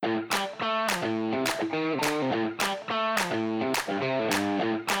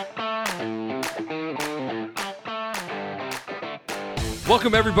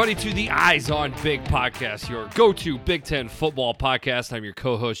Welcome, everybody, to the Eyes on Big podcast, your go-to Big Ten football podcast. I'm your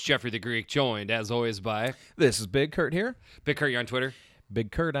co-host, Jeffrey the Greek, joined, as always, by... This is Big Kurt here. Big Kurt, you on Twitter? Big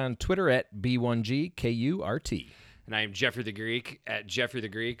Kurt on Twitter at B1G KURT. And I am Jeffrey the Greek at Jeffrey the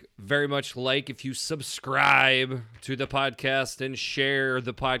Greek. Very much like if you subscribe to the podcast and share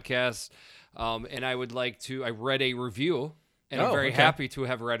the podcast. And I would like to... I read a review, and I'm very happy to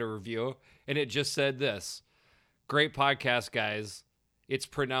have read a review. And it just said this: great podcast, guys. It's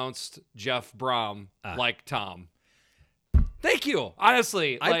pronounced Jeff Brom, like Tom. Thank you.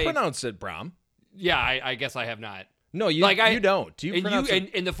 Honestly. I pronounce it Brom. Yeah, I guess I have not. No, you don't. You pronounce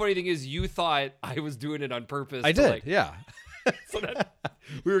it. And the funny thing is, you thought I was doing it on purpose. I did, yeah. So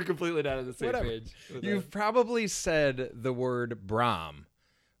we were completely not on the same page. You've probably said the word Brom,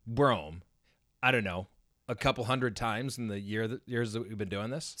 I don't know, a couple hundred times in the years that we've been doing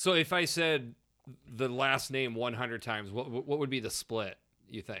this. So if I said the last name 100 times, what would be the split,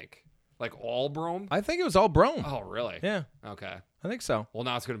 you think? Like all Brom? I think it was all Brom. Oh, really? Yeah. Okay. I think so. Well,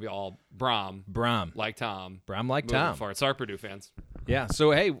 now it's going to be all Brom. Like Tom. Brom like Tom. Forward. Sorry, Purdue fans. Yeah.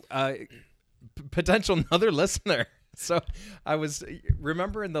 So, hey, potential another listener. So I was,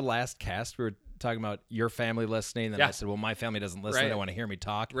 remember in the last cast, we were talking about your family listening. And I said, well, my family doesn't listen. They don't want to hear me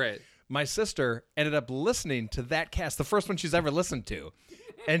talk. Right. My sister ended up listening to that cast, the first one she's ever listened to.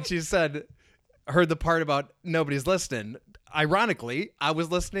 And she said, heard the part about nobody's listening. Ironically, I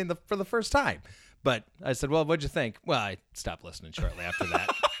was listening for the first time. But I said, well, what'd you think? Well, I stopped listening shortly after that.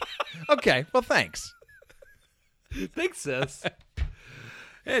 Okay, well, thanks. Thanks, sis.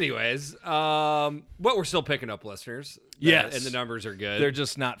 Anyways, we're still picking up listeners. Yes. And the numbers are good. They're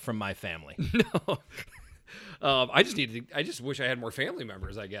just not from my family. No. I just wish I had more family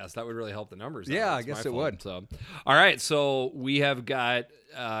members, I guess. That would really help the numbers. Yeah, I guess it would. So, all right, so we have got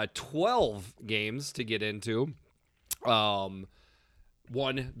 12 games to get into.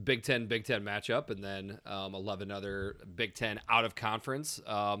 One Big Ten matchup, and then 11 other Big Ten out of conference.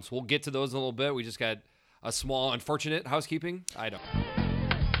 So we'll get to those in a little bit. We just got a small unfortunate housekeeping item.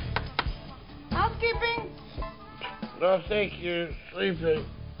 Housekeeping? No, thank you. Sleeping.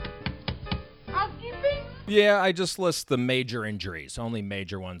 Housekeeping? Yeah, I just list the major injuries, only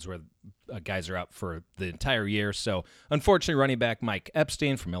major ones where guys are out for the entire year. So, unfortunately, running back Mike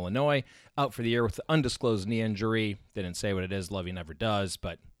Epstein from Illinois out for the year with an undisclosed knee injury. They didn't say what it is. Lovey never does,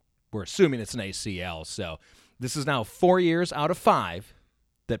 but we're assuming it's an ACL. So, this is now 4 years out of 5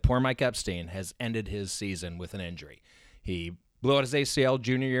 that poor Mike Epstein has ended his season with an injury. He blew out his ACL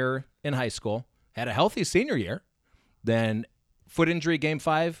junior year in high school, had a healthy senior year, then foot injury game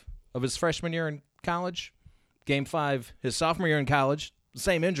 5 of his freshman year in college, game 5 his sophomore year in college,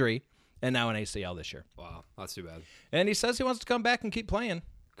 same injury, and now an ACL this year. Wow, that's too bad. And he says he wants to come back and keep playing.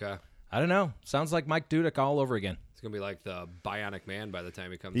 Okay. I don't know. Sounds like Mike Dudek all over again. It's going to be like the Bionic Man by the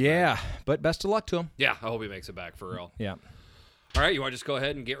time he comes back. back. But best of luck to him. Yeah, I hope he makes it back for real. Yeah. All right, you want to just go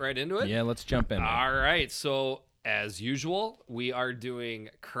ahead and get right into it? Yeah, let's jump in. All right, so as usual, we are doing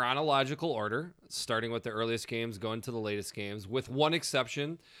chronological order, starting with the earliest games, going to the latest games, with one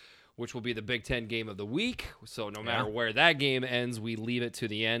exception, which will be the Big Ten game of the week. So no matter where that game ends, we leave it to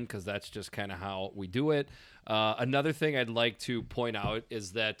the end because that's just kind of how we do it. Another thing I'd like to point out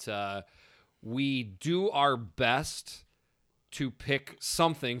is that we do our best to pick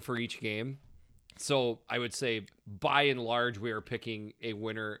something for each game. So I would say, by and large, we are picking a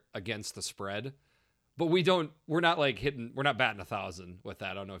winner against the spread. But we're not batting 1,000 with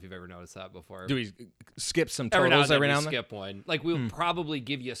that. I don't know if you've ever noticed that before. Do we skip some totals every now and then? Skip one. Like, we'll probably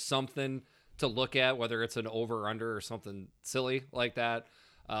give you something to look at, whether it's an over or under or something silly like that.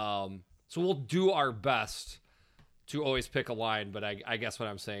 So we'll do our best to always pick a line, but I guess what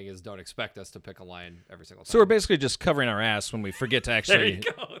I'm saying is don't expect us to pick a line every single time. So we're basically just covering our ass when we forget to actually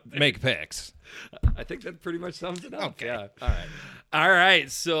make picks. I think that pretty much sums it up. Okay. Yeah. All right.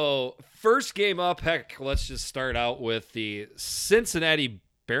 So first game up, let's just start out with the Cincinnati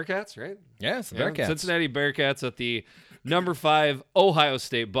Bearcats, right? Yeah, it's the Bearcats. Cincinnati Bearcats at the number 5 Ohio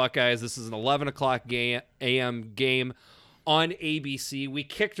State Buckeyes. This is an 11 o'clock a.m. game on ABC. We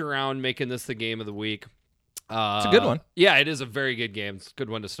kicked around making this the game of the week. It's a good one. Yeah, it is a very good game. It's a good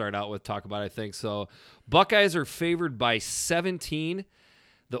one to start out with, talk about, I think. So Buckeyes are favored by 17.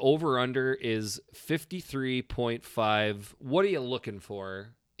 The over-under is 53.5. What are you looking for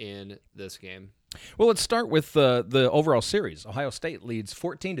in this game? Well, let's start with the overall series. Ohio State leads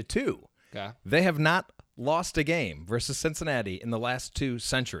 14-2. Okay. They have not lost a game versus Cincinnati in the last 2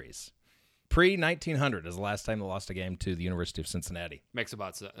 centuries. Pre-1900 is the last time they lost a game to the University of Cincinnati. Makes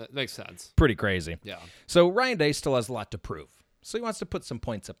sense. Pretty crazy. Yeah. So Ryan Day still has a lot to prove. So he wants to put some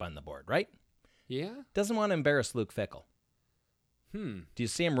points up on the board, right? Yeah. Doesn't want to embarrass Luke Fickell. Do you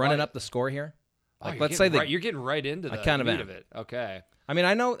see him running up the score here? Like, let's say you're getting right into the meat of it. Okay. I mean,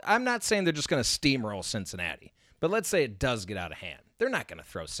 I know I'm not saying they're just going to steamroll Cincinnati, but let's say it does get out of hand. They're not going to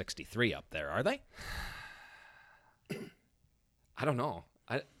throw 63 up there, are they? I don't know.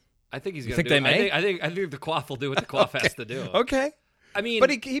 I think he's going to think they may? I think the Quaff will do what the Quaff has to do. Okay. I mean, but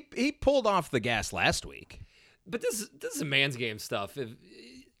he pulled off the gas last week. But this is a man's game stuff.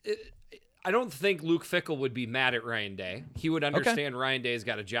 I don't think Luke Fickell would be mad at Ryan Day. He would understand Ryan Day's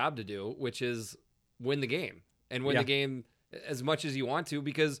got a job to do, which is win the game and win the game as much as you want to,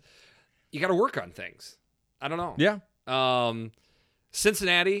 because you got to work on things. I don't know. Yeah.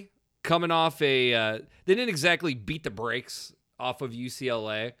 Cincinnati coming off they didn't exactly beat the brakes off of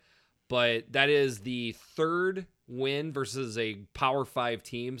UCLA, but that is the third win versus a Power 5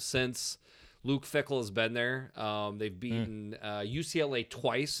 team since Luke Fickell has been there. They've beaten UCLA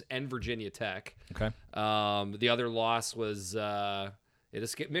twice and Virginia Tech. Okay. The other loss was it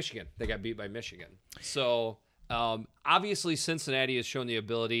escaped Michigan. They got beat by Michigan. So obviously Cincinnati has shown the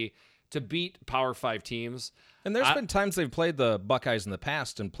ability to beat Power 5 teams. And there's been times they've played the Buckeyes in the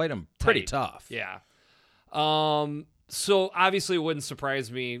past and played them pretty tough. Yeah. So obviously it wouldn't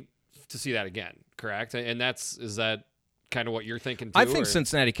surprise me to see that again, correct? And is that kind of what you're thinking too? I think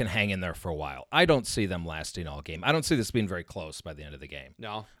Cincinnati can hang in there for a while. I don't see them lasting all game. I don't see this being very close by the end of the game.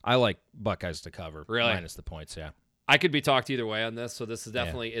 No. I like Buckeyes to cover. Really? Minus the points, yeah. I could be talked either way on this, so this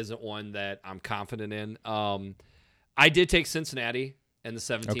definitely isn't one that I'm confident in. I did take Cincinnati and the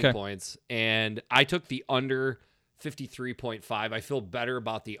 17 points, and I took the under 53.5. I feel better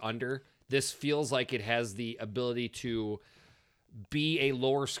about the under. This feels like it has the ability to be a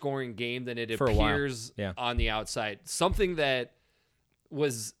lower scoring game than it appears on the outside. Something that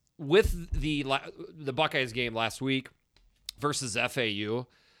was with the Buckeyes game last week versus FAU,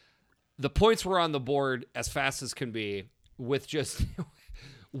 the points were on the board as fast as can be with just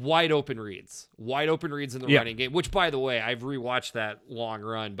wide open reads in the running game, which, by the way, I've rewatched that long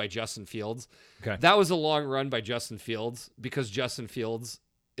run by Justin Fields. Okay. That was a long run by Justin Fields because Justin Fields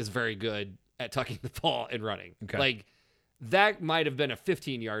is very good at tucking the ball and running. Okay. Like, that might have been a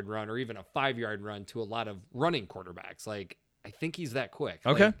 15-yard run or even a 5-yard run to a lot of running quarterbacks. Like, I think he's that quick.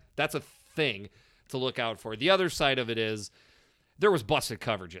 Okay. Like, that's a thing to look out for. The other side of it is there was busted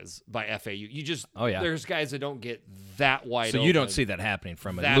coverages by FAU. You just there's guys that don't get that wide open. So you don't see that happening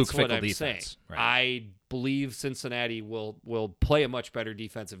from a Luke Fickell defense. Saying. Right. I believe Cincinnati will play a much better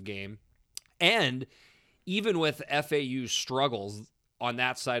defensive game. And even with FAU's struggles on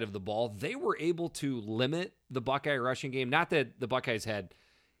that side of the ball, they were able to limit the Buckeye rushing game. Not that the Buckeyes had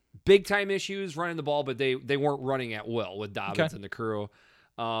big-time issues running the ball, but they weren't running at will with Dobbins and the crew.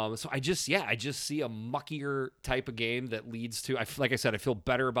 So I just see a muckier type of game that leads to, like I said, I feel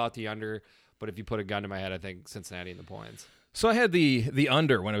better about the under, but if you put a gun to my head, I think Cincinnati in the points. So I had the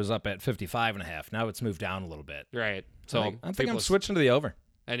under when it was up at 55.5. Now it's moved down a little bit. Right. So I think I'm switching to the over.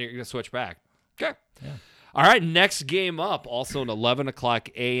 And you're going to switch back. Okay. Yeah. All right, next game up, also an 11 o'clock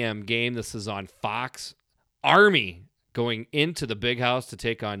a.m. game. This is on Fox. Army going into the Big House to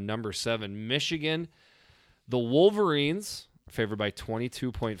take on number 7 Michigan. The Wolverines are favored by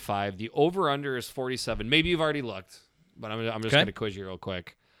 22.5. The over-under is 47. Maybe you've already looked, but I'm just going to quiz you real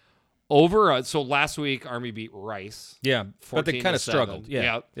quick. So last week, Army beat Rice. Yeah, but they kind of struggled.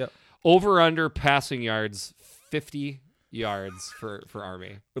 Yeah. Over-under passing yards, 50 yards for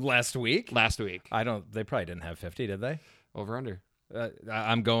Army. Last week? Last week. They probably didn't have 50, did they? Over under.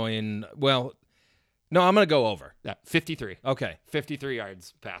 I'm going, no, I'm going to go over. Yeah, 53. Okay. 53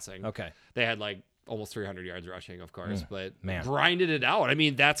 yards passing. Okay. They had like almost 300 yards rushing, of course, but grinded it out. I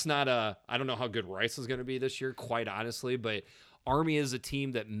mean, that's not I don't know how good Rice is going to be this year, quite honestly, but Army is a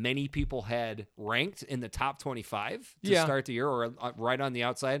team that many people had ranked in the top 25 to start the year, or right on the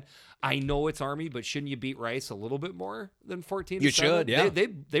outside. I know it's Army, but shouldn't you beat Rice a little bit more than 14? You should, yeah.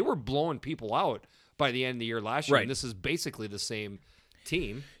 They were blowing people out by the end of the year last year, right. And this is basically the same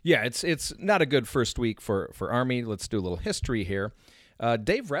team. Yeah, it's not a good first week for Army. Let's do a little history here.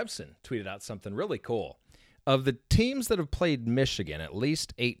 Dave Revson tweeted out something really cool. Of the teams that have played Michigan at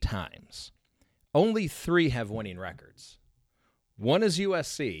least 8 times, only 3 have winning records. 1 is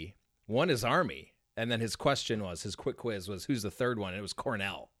USC, 1 is Army, and then his quick quiz was, who's the third one? And it was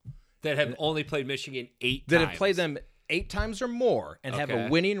Cornell. That have only played Michigan 8 times. That have played them 8 times or more and have a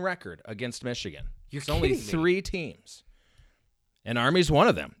winning record against Michigan. You're kidding only 3 teams. And Army's one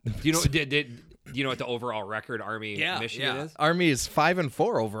of them. Do you know you know what the overall record Army Michigan is? Army is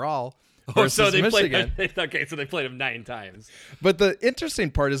 5-4 overall. Oh, so they Michigan. so they played them 9 times. But the interesting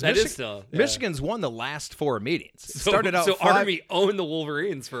part is still, Michigan's won the last 4 meetings. It started out so Army owned the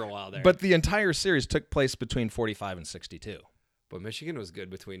Wolverines for a while there. But the entire series took place between 45 and 62. But Michigan was good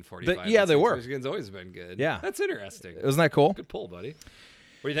between 45 yeah, and they 6. were. Michigan's always been good. Yeah. That's interesting. Isn't that cool? Good pull, buddy.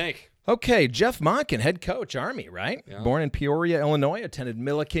 What do you think? Okay, Jeff Monken, head coach, Army, right? Yeah. Born in Peoria, Illinois, attended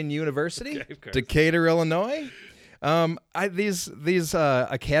Millikan University, Okay, of course. Decatur, Illinois. These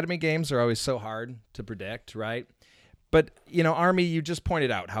academy games are always so hard to predict, right? But, Army, you just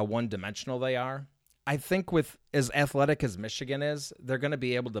pointed out how one-dimensional they are. I think with as athletic as Michigan is, they're going to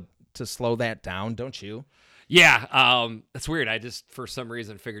be able to slow that down, don't you? Yeah, that's weird. I just, for some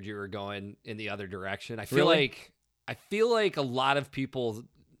reason, figured you were going in the other direction. I feel like a lot of people,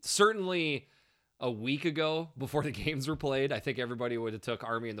 certainly a week ago before the games were played, I think everybody would have took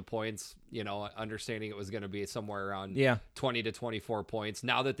Army in the points, understanding it was going to be somewhere around 20 to 24 points.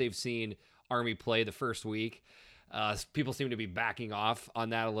 Now that they've seen Army play the first week, people seem to be backing off on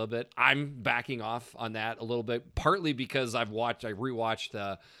that a little bit. I'm backing off on that a little bit, partly because I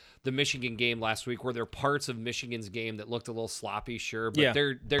rewatched the Michigan game last week, where there are parts of Michigan's game that looked a little sloppy, sure, but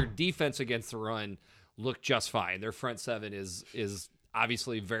their defense against the run looked just fine. Their front seven is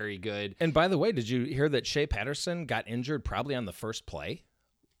obviously very good. And by the way, did you hear that Shea Patterson got injured probably on the first play?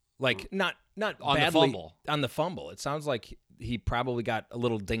 Like not on badly, the fumble. On the fumble. It sounds like he probably got a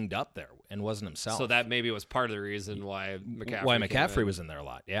little dinged up there and wasn't himself. So that maybe was part of the reason why McCaffrey was in there a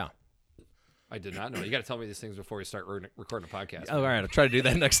lot. Yeah. I did not know. You got to tell me these things before we start recording a podcast. Oh, all right, I'll try to do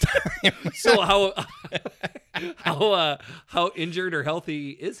that next time. So how injured or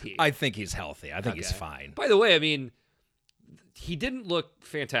healthy is he? I think he's healthy. I think he's fine. By the way, I mean, he didn't look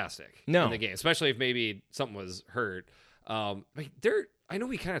fantastic in the game, especially if maybe something was hurt. I know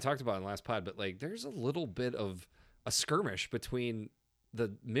we kind of talked about it in the last pod, but there's a little bit of a skirmish between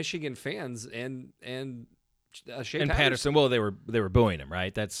the Michigan fans and Shea Patterson. Well, they were booing him,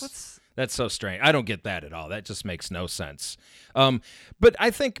 right? That's so strange. I don't get that at all. That just makes no sense. But I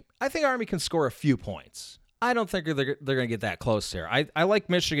think Army can score a few points. I don't think they're going to get that close here. I like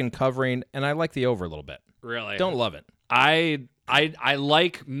Michigan covering, and I like the over a little bit. Really? Don't love it. I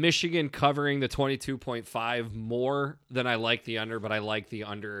like Michigan covering the 22.5 more than I like the under, but I like the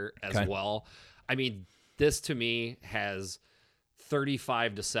under as well. I mean, this to me has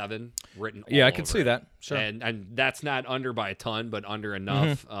 35-7 written. Yeah, I can see that. Sure. And that's not under by a ton, but under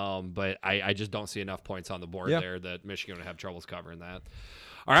enough. But I just don't see enough points on the board there that Michigan would have troubles covering that.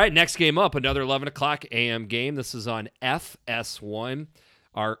 All right, next game up, another 11 o'clock a.m. game. This is on FS1,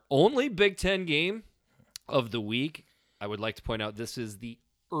 our only Big Ten game of the week. I would like to point out this is the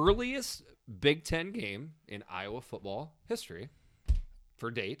earliest Big Ten game in Iowa football history for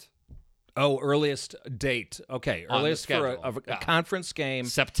date. Oh, earliest date. Okay, earliest for a conference game.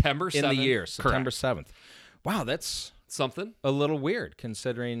 September 7th. In the year, September 7th. Wow, that's something. A little weird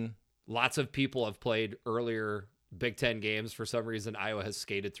considering. Lots of people have played earlier Big Ten games. For some reason, Iowa has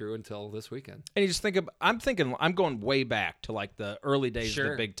skated through until this weekend. And you just I'm going way back to the early days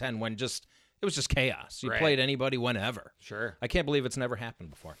of the Big Ten when it was just chaos. You played anybody whenever. Sure. I can't believe it's never happened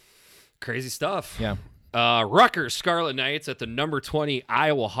before. Crazy stuff. Yeah. Rutgers Scarlet Knights at the number 20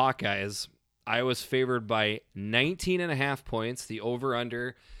 Iowa Hawkeyes. Iowa's favored by 19.5 points. The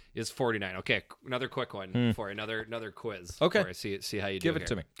over-under is 49. Okay, another quick one for another quiz. Okay. Before I see how you do Give it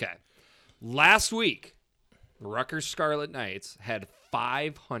to me. Okay. Last week, Rutgers Scarlet Knights had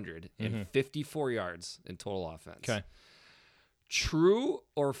 554 yards in total offense. Okay. True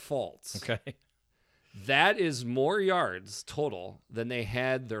or false? Okay. That is more yards total than they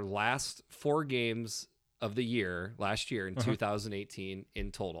had their last 4 games of the year last year in 2018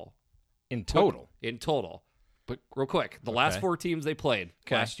 in total. In total? In total. But real quick, the last 4 teams they played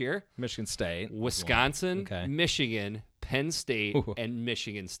last year: Michigan State, Wisconsin, Michigan, Penn State, and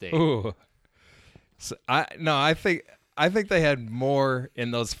Michigan State. Ooh. So I think they had more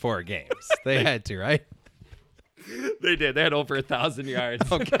in those 4 games. They had to, right? They did. They had over 1,000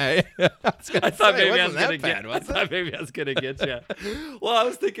 yards. Okay. I thought maybe I was gonna get you. Well, I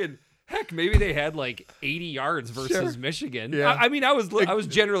was thinking, heck, maybe they had 80 yards versus Michigan. Yeah. I mean, I was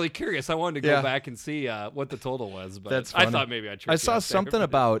generally curious. I wanted to go back and see what the total was, but that's funny. I thought maybe I saw something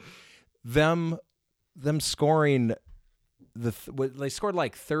about them scoring they scored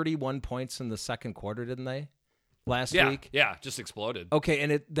 31 points in the second quarter, didn't they? Last week? Yeah, just exploded. Okay,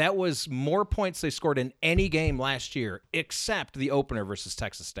 and that was more points they scored in any game last year except the opener versus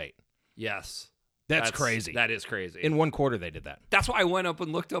Texas State. Yes. That's crazy. That is crazy. In one quarter they did that. That's why I went up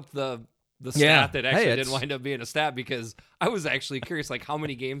and looked up the stat that actually didn't wind up being a stat, because I was actually curious, how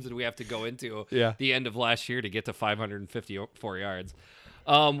many games did we have to go into the end of last year to get to 554 yards?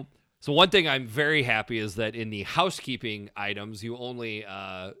 So one thing I'm very happy is that in the housekeeping items, you only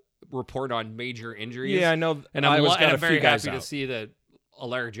report on major injuries. Yeah, I know. And I'm very happy to see that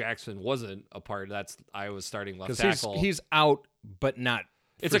Alaire Jackson wasn't a part. That's Iowa's starting left Because tackle. he's out, but not.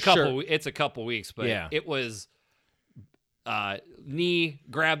 It's It's a couple weeks, but it was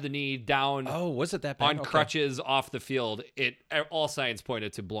grab the knee down. Oh, was it that bad? On crutches off the field? All signs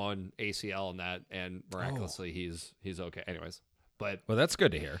pointed to blown ACL in that, and miraculously he's okay. Anyways, but that's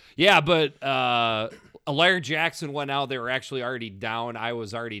good to hear. Yeah, but Alaire Jackson went out. They were actually already down. I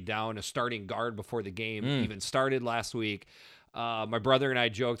was already down a starting guard before the game even started last week. My brother and I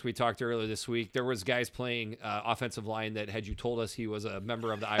joked, we talked earlier this week, there was guys playing offensive line that had you told us he was a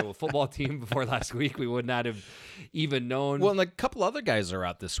member of the Iowa football team before last week, we would not have even known. Well, and a couple other guys are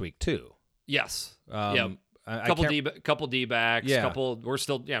out this week too. Yes. Yeah. Couple D-backs, Yeah. we're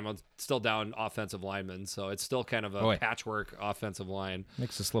still down offensive linemen, so it's still kind of a patchwork offensive line.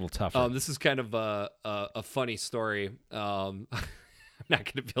 Makes this a little tougher. This is kind of a funny story. I'm not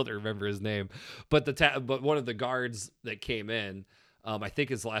going to be able to remember his name, but but one of the guards that came in, I think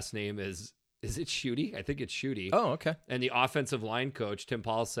his last name is it Schutte? I think it's Schutte. Oh, okay. And the offensive line coach, Tim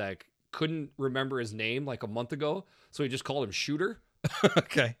Polasek, couldn't remember his name like a month ago, so he just called him Shooter.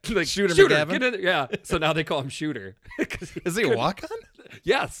 Okay. Like, Shooter get McGavin? in there. Yeah. So now they call him Shooter. Is he a walk-on?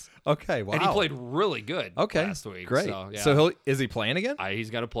 Yes. Okay, wow. And he played really good last week. Great. So, yeah. So is he playing again? He's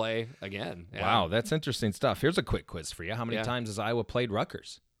going to play again. Yeah. Wow, that's interesting stuff. Here's a quick quiz for you. How many times has Iowa played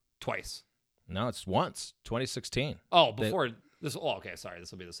Rutgers? Twice. No, it's once. 2016. Oh, before this. Oh, okay. Sorry. This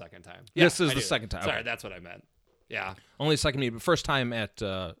will be the second time. This is the second time. Sorry, Okay. that's what I meant. Yeah. Only second meeting, but first time in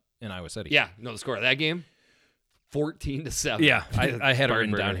Iowa City. Yeah. No, the score of that game, 14-7. Yeah, I had it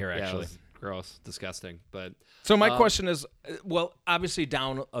written down here, actually. Yeah, it was gross, disgusting. But so my question is, well, obviously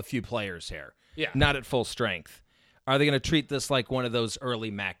down a few players here. Yeah. Not at full strength. Are they going to treat this like one of those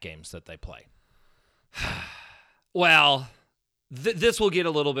early MAC games that they play? Well, this will get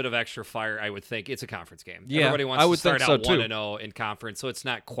a little bit of extra fire, I would think. It's a conference game. Yeah, Everybody wants I to would start think so, out too. 1-0 in conference, so it's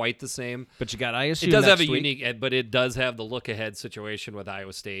not quite the same. But you got ISU It does have a next week. unique, but it does have the look-ahead situation with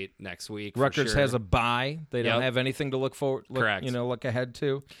Iowa State next week. for Rutgers sure. has a bye. They don't Yep. have anything to look Correct. look ahead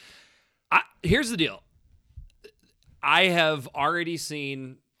to. Here's the deal. I have already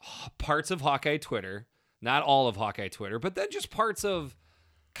seen parts of Hawkeye Twitter, not all of Hawkeye Twitter, but then just parts of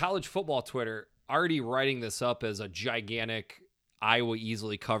college football Twitter already writing this up as a gigantic Iowa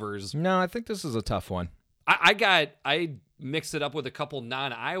easily covers. No, I think this is a tough one. I mixed it up with a couple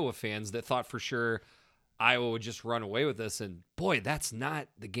non-Iowa fans that thought for sure Iowa would just run away with this, and boy, that's not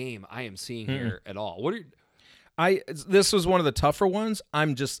the game I am seeing here at all. This was one of the tougher ones.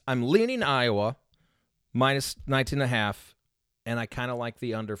 I'm leaning Iowa minus 19.5, and I kind of like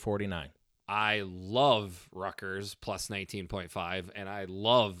the under 49. I love Rutgers plus 19.5, and I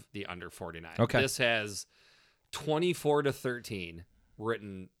love the under 49. Okay. This has 24-13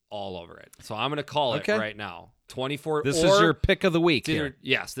 written all over it. So I'm going to call it right now. 24. This is your pick of the week here.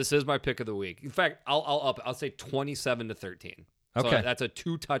 Yes, this is my pick of the week. In fact, I'll say 27-13. So Okay. that's a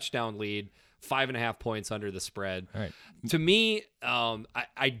 2-touchdown lead, 5.5 points under the spread. All right. To me,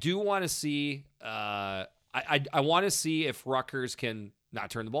 I do want to see. I want to see if Rutgers can not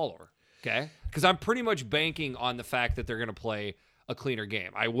turn the ball over. Okay, because I'm pretty much banking on the fact that they're going to play a cleaner game.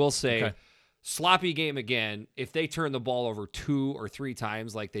 I will say, sloppy game again. If they turn the ball over 2 or 3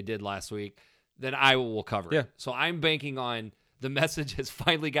 times like they did last week, then Iowa will cover it. So I'm banking on the message has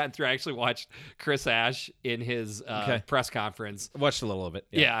finally gotten through. I actually watched Chris Ash in his press conference. Watched a little of it.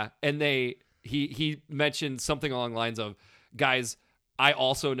 Yeah, and he mentioned something along the lines of, guys, I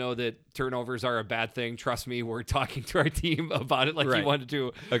also know that turnovers are a bad thing. Trust me, we're talking to our team about it. Like he wanted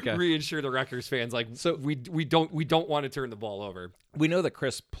to reassure the Rutgers fans, like, so we don't want to turn the ball over. We know that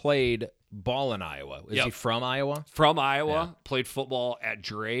Chris played ball in Iowa. Is he from Iowa? From Iowa, played football at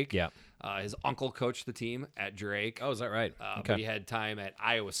Drake. Yeah. His uncle coached the team at Drake. Oh, is that right? But he had time at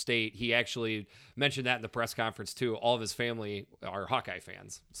Iowa State. He actually mentioned that in the press conference too. All of his family are Hawkeye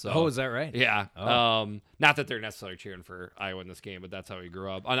fans. So, is that right? Yeah. Oh. Not that they're necessarily cheering for Iowa in this game, but that's how he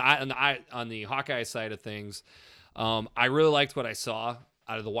grew up. On the Hawkeye side of things, I really liked what I saw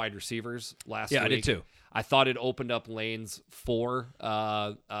out of the wide receivers last week. Yeah, I did too. I thought it opened up lanes for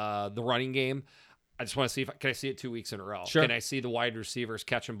the running game. I just want to see can I see it 2 weeks in a row? Sure. Can I see the wide receivers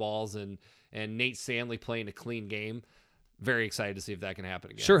catching balls and Nate Stanley playing a clean game? Very excited to see if that can happen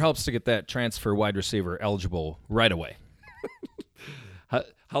again. Sure helps to get that transfer wide receiver eligible right away.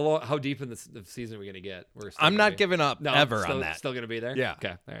 How deep in the season are we going to get? I'm not giving up ever on that. Still going to be there? Yeah.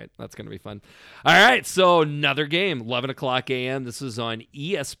 Okay. All right. That's going to be fun. All right. So another game, 11 o'clock a.m. This is on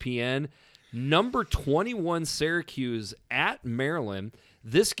ESPN. Number 21 Syracuse at Maryland.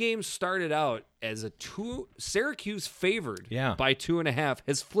 This game started out as Syracuse favored by 2.5,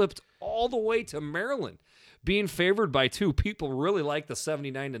 has flipped all the way to Maryland being favored by 2. People really like the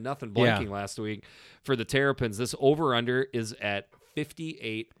 79-0 blanking last week for the Terrapins. This over-under is at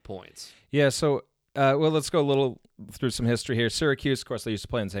 58 points. Yeah, so let's go a little through some history here. Syracuse, of course, they used to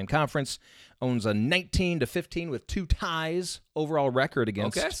play in the same conference, owns a 19-15 with 2 ties overall record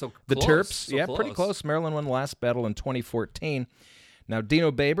against the Terps. Pretty close. Maryland won the last battle in 2014. Now,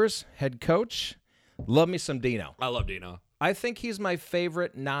 Dino Babers, head coach. Love me some Dino. I love Dino. I think he's my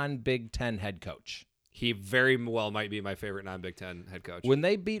favorite non-Big Ten head coach. He very well might be my favorite non-Big Ten head coach. When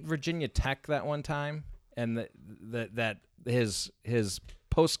they beat Virginia Tech that one time, and that his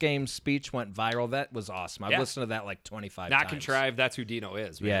post-game speech went viral, that was awesome. I've listened to that like 25 times. Not contrived. That's who Dino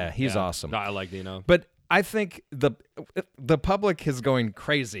is, man. Yeah, he's awesome. No, I like Dino. But I think the public is going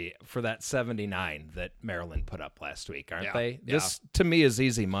crazy for that 79 that Maryland put up last week, aren't they? Yeah. This, to me, is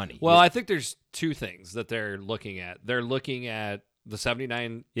easy money. Well, I think there's 2 things that they're looking at. They're looking at the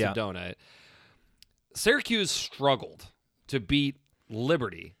 79 to donut. Syracuse struggled to beat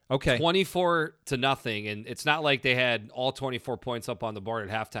Liberty. 24-0, and it's not like they had all 24 points up on the board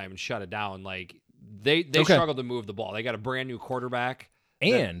at halftime and shut it down. Like they struggled to move the ball. They got a brand new quarterback.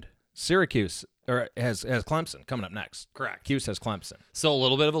 And Syracuse has Clemson coming up next. Correct. Cuse has Clemson. So a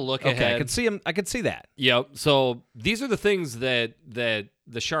little bit of a look ahead. I could see that. Yep. So these are the things that the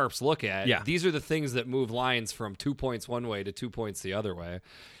Sharps look at. Yeah. These are the things that move lines from 2 points one way to 2 points the other way.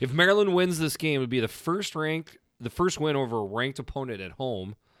 If Maryland wins this game, it would be the first win over a ranked opponent at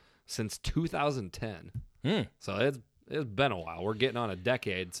home since 2010. So it's been a while. We're getting on a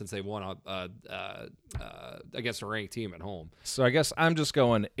decade since they won against a ranked team at home. So I guess I'm just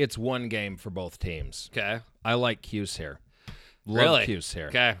going, it's one game for both teams. Okay. I like Cuse here. Really? Cuse here.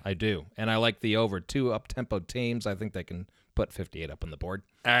 Okay. I do. And I like the over 2 up-tempo teams. I think they can put 58 up on the board.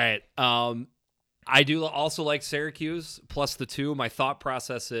 All right. I do also like Syracuse plus the 2. My thought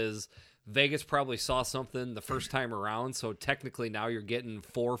process is Vegas probably saw something the first time around, so technically now you're getting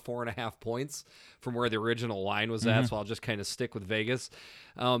 4.5 points from where the original line was at, so I'll just kind of stick with Vegas.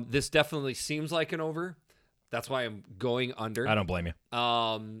 This definitely seems like an over. That's why I'm going under. I don't blame you.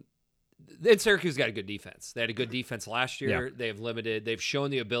 And Syracuse got a good defense. They had a good defense last year. Yeah. They've shown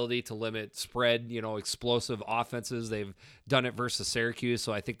the ability to limit spread, explosive offenses. They've done it versus Syracuse,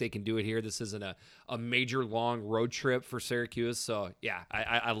 so I think they can do it here. This isn't a major long road trip for Syracuse. So, yeah,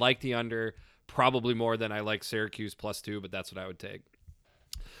 I like the under probably more than I like Syracuse plus 2, but that's what I would take.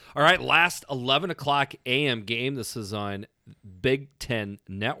 All right, last 11 o'clock a.m. game. This is on Big Ten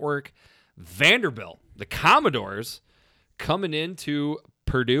Network. Vanderbilt, the Commodores, coming into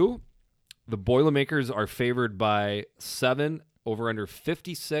Purdue. The Boilermakers are favored by 7, over under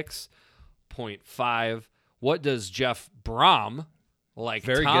 56.5. What does Jeff Brom,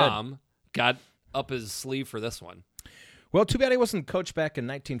 Very Tom, got up his sleeve for this one? Well, too bad he wasn't coached back in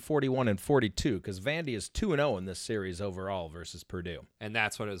 1941 and 42, because Vandy is 2-0 in this series overall versus Purdue. And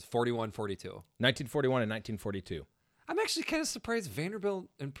that's what it is, 41-42. 1941 and 1942. I'm actually kind of surprised Vanderbilt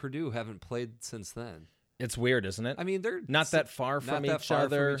and Purdue haven't played since then. It's weird, isn't it? I mean, they're not that far from each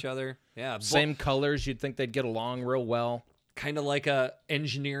other. Yeah, same colors. You'd think they'd get along real well. Kind of like a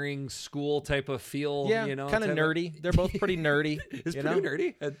engineering school type of feel. Yeah, kind of nerdy. They're both pretty nerdy. Is Purdue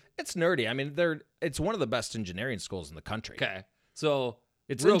nerdy? It's nerdy. I mean, it's one of the best engineering schools in the country. Okay, so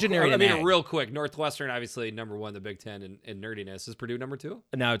it's engineering. Real quick, Northwestern obviously number 1 in the Big Ten in nerdiness. Is Purdue number 2?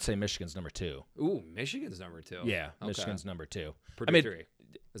 Now I would say Michigan's number 2. Ooh, Michigan's number 2. Yeah, Michigan's number 2. Purdue 3.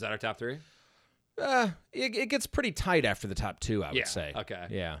 Is that our top 3? It gets pretty tight after the top 2, I would say. Okay.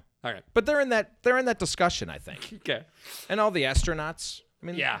 Yeah. All right. But they're in that discussion, I think. Okay. And all the astronauts. I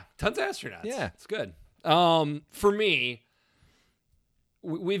mean, yeah, tons of astronauts. Yeah, it's good. For me,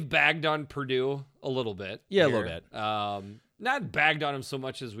 we've bagged on Purdue a little bit. Yeah, here. a little bit. Not bagged on them so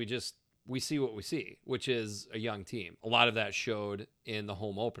much as we see what we see, which is a young team. A lot of that showed in the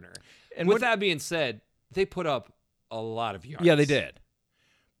home opener. And with that being said, they put up a lot of yards. Yeah, they did.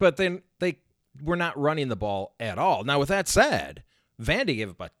 But then they were not running the ball at all. Now, with that said, Vandy gave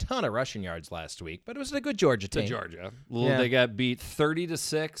up a ton of rushing yards last week, but it was a good Georgia team. They got beat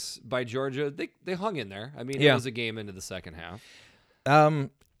 30-6 by Georgia. They hung in there. I mean, it was a game into the second half.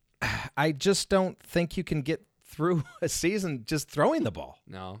 I just don't think you can get through a season just throwing the ball.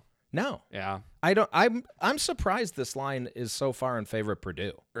 No. Yeah. I'm surprised this line is so far in favor of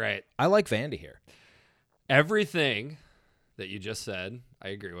Purdue. Right. I like Vandy here. Everything that you just said, I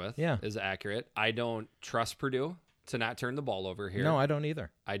agree with. Yeah. Is accurate. I don't trust Purdue to not turn the ball over here. No, I don't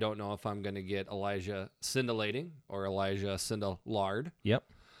either. I don't know if I'm going to get Elijah Scintillating or Elijah Scindillard. Yep.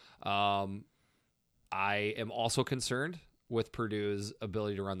 I am also concerned with Purdue's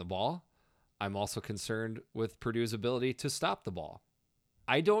ability to run the ball. I'm also concerned with Purdue's ability to stop the ball.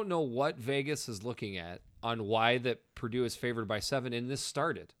 I don't know what Vegas is looking at on why that Purdue is favored by 7, and this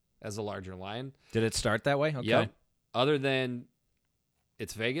started as a larger line. Did it start that way? Okay. Yep. Other than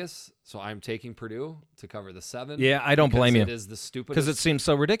it's Vegas, so I'm taking Purdue to cover the 7. Yeah, I don't blame you. It is the stupidest. Because it seems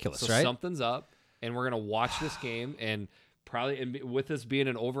so ridiculous, so right? Something's up, and we're going to watch this game, and probably and with this being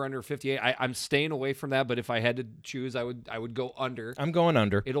an over-under 58, I'm staying away from that, but if I had to choose, I would go under. I'm going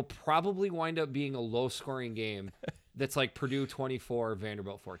under. It'll probably wind up being a low-scoring game that's like Purdue 24,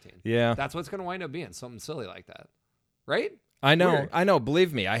 Vanderbilt 14. Yeah. That's what's going to wind up being, something silly like that. Right? I know. Weird. I know.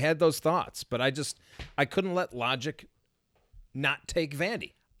 Believe me, I had those thoughts, but I couldn't let logic not take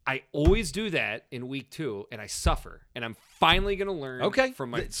Vandy. I always do that in week 2, and I suffer. And I'm finally going to learn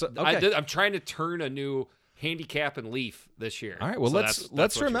from my I'm trying to turn a new handicap and leaf this year. All right, well, so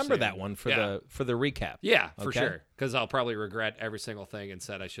let's remember that one for the recap. Yeah, for sure, because I'll probably regret every single thing and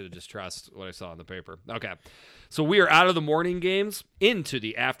said I should have just trust what I saw on the paper. Okay, so we are out of the morning games into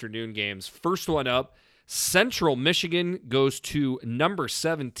the afternoon games. First one up, Central Michigan goes to number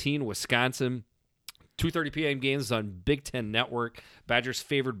 17 Wisconsin. 2:30 p.m. games on Big Ten Network. Badgers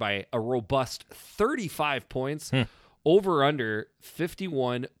favored by a robust 35 points. Over under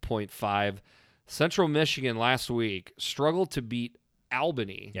 51.5. Central Michigan last week struggled to beat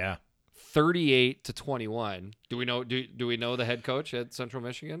Albany. Yeah. 38-21. Do we know the head coach at Central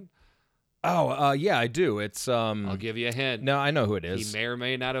Michigan? Oh, yeah, I do. It's I'll give you a hint. No, I know who it is. He may or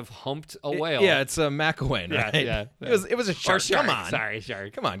may not have humped a whale. Yeah, it's McElwain, right? Yeah. It was a shark. Shark. Come on. Sorry,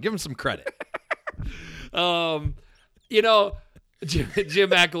 shark. Come on, give him some credit. Jim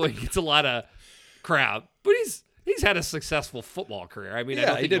McElwain gets a lot of crap, but he's had a successful football career. I mean, I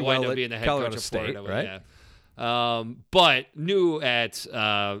don't think he did wind up being the head coach of Florida, right? Yeah. But new at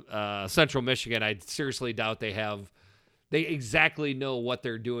Central Michigan, I seriously doubt they exactly know what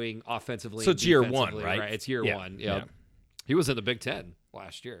they're doing offensively. So it's year 1, right? It's year 1. Yeah. He was in the Big Ten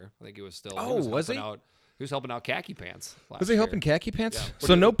last year. I think he was still. Was he? He was helping out Khaki Pants last Was he year. helping Khaki Pants? Yeah.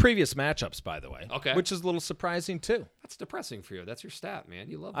 So no previous matchups, by the way. Okay. Which is a little surprising, too. That's depressing for you. That's your stat, man.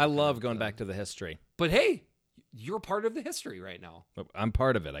 You love. I love going back to the history. But hey, you're part of the history right now. I'm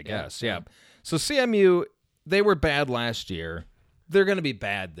part of it, I guess. Yeah. So CMU, they were bad last year. They're going to be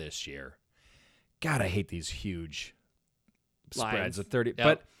bad this year. God, I hate these huge spreads of 30. Yep.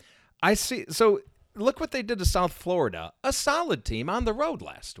 But I see. So look what they did to South Florida. A solid team on the road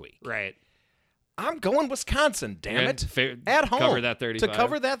last week. Right. I'm going Wisconsin, damn it. At home. Cover that 35. To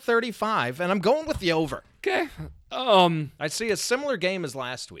cover that 35, and I'm going with the over. Okay. I see a similar game as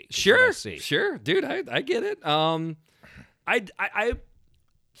last week. Sure. Dude, I get it. I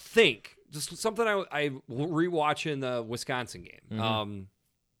think just something I rewatching the Wisconsin game. Mm-hmm.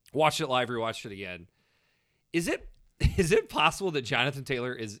 Watched it live, rewatched it again. Is it possible that Jonathan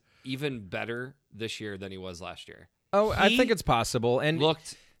Taylor is even better this year than he was last year? Oh, I think it's possible. And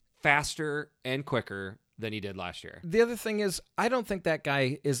looked faster and quicker than he did last year. The other thing is, I don't think that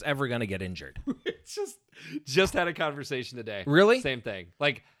guy is ever going to get injured. It's just had a conversation today. Really? Same thing.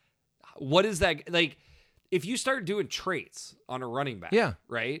 Like, what is that? Like, if you start doing traits on a running back,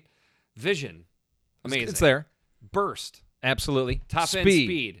 right? Vision, amazing. It's there. Burst, absolutely. Top end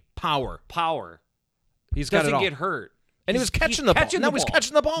speed, power. He's got it all. Doesn't get hurt, and he was catching the ball. Now he's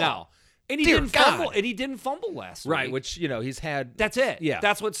catching the ball. No. And he didn't fumble. And he didn't fumble last week. Right, which he's had. That's it. Yeah,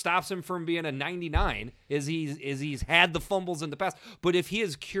 that's what stops him from being a 99. Is he's had the fumbles in the past. But if he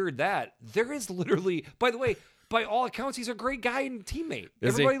has cured that, there is literally. By the way, by all accounts, he's a great guy and teammate.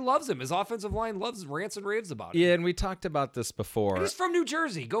 Everybody loves him. His offensive line rants and raves about him. Yeah, and we talked about this before. And he's from New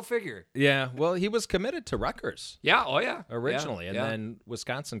Jersey. Go figure. Yeah, well, he was committed to Rutgers. Yeah. Oh yeah. Originally, and then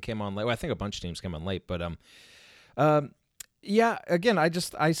Wisconsin came on late. Well, I think a bunch of teams came on late, but yeah, again, I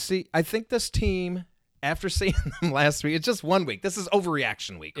think this team, after seeing them last week, it's just 1 week. This is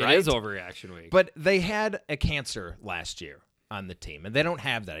overreaction week, right? It is overreaction week. But they had a cancer last year on the team, and they don't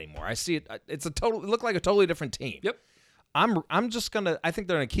have that anymore. I see it. It looked like a totally different team. Yep. I'm just going to, I think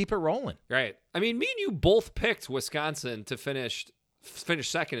they're going to keep it rolling. Right. I mean, me and you both picked Wisconsin to finish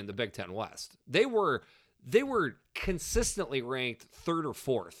second in the Big Ten West. They were consistently ranked 3rd or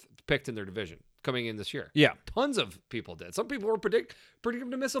 4th picked in their division coming in this year. Yeah. Tons of people did. Some people were predicting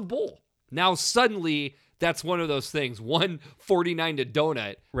them to miss a bowl. Now, suddenly, that's one of those things. 149 to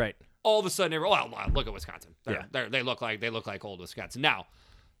donut. Right. All of a sudden, look at Wisconsin. They look like old Wisconsin. Now,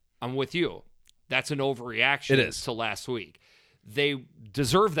 I'm with you. That's an overreaction to last week. They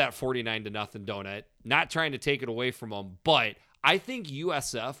deserve that 49 to nothing donut. Not trying to take it away from them, but I think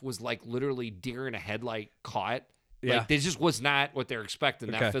USF was like literally deer in a headlight caught Yeah. Like, this just was not what they're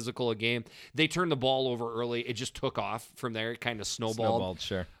expecting, that physical a game. They turned the ball over early. It just took off from there. It kind of snowballed.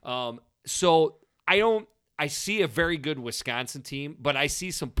 Sure. So I see a very good Wisconsin team, but I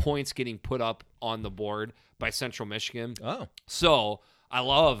see some points getting put up on the board by Central Michigan. Oh. So I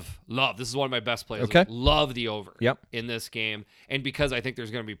love. This is one of my best plays. Okay. Love the over Yep. in this game. And because I think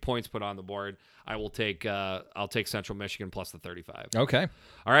there's going to be points put on the board, I'll take Central Michigan plus the 35. Okay.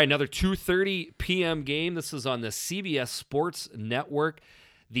 All right, another 2:30 p.m. game. This is on the CBS Sports Network.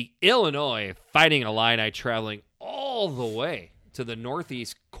 The Illinois Fighting Illini traveling all the way to the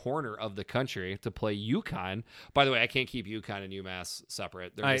northeast corner of the country to play UConn. By the way, I can't keep UConn and UMass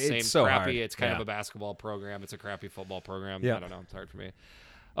separate. They're the same it's so crappy. hard. It's kind of a basketball program. It's a crappy football program. Yeah. I don't know. It's hard for me.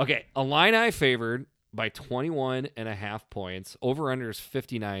 Okay, Illini favored by 21.5 points. Over-under is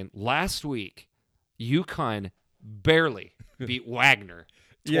 59. Last week, UConn barely beat Wagner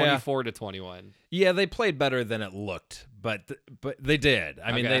 24-21. Yeah, they played better than it looked, but they did.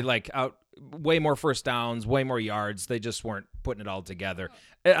 I mean, they way more first downs, way more yards. They just weren't putting it all together.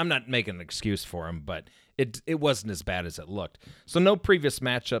 I'm not making an excuse for them, but it wasn't as bad as it looked. So no previous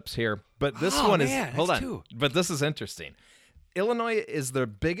matchups here, but this one is hold on. But this is interesting. Illinois is their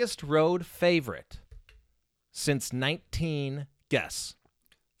biggest road favorite since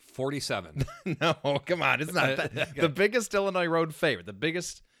 47. No, come on. It's not that. The biggest Illinois road favorite. The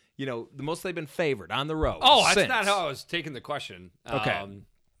biggest, the most they've been favored on the road. Oh, that's not how I was taking the question. Okay.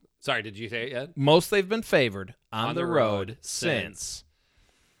 Sorry, did you say it yet? Most they've been favored on the road since.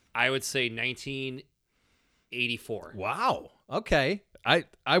 I would say 1984. Wow. Okay. I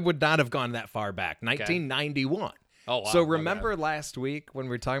would not have gone that far back. 1991. Oh, wow. So remember last week when we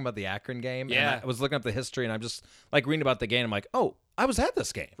were talking about the Akron game? Yeah. And I was looking up the history, and I'm just like reading about the game. I'm like, oh, I was at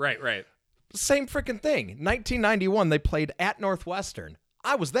this game. Right. Same freaking thing. 1991, they played at Northwestern.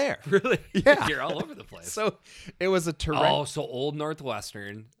 I was there. Really? Yeah. You're all over the place. So it was a Oh, so old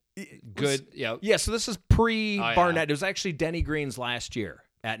Northwestern. Good. Yeah. Yeah, so this is pre-Barnett. It was actually Denny Green's last year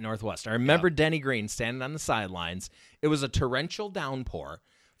at Northwestern. I remember Denny Green standing on the sidelines. It was a torrential downpour.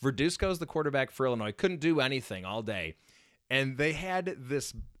 Verduzco's the quarterback for Illinois. Couldn't do anything all day. And they had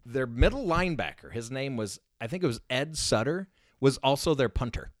their middle linebacker. His name was, I think it was Ed Sutter, was also their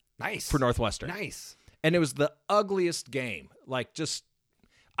punter. Nice. For Northwestern. Nice. And it was the ugliest game.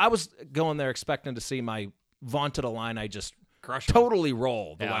 I was going there expecting to see my vaunted Illini just totally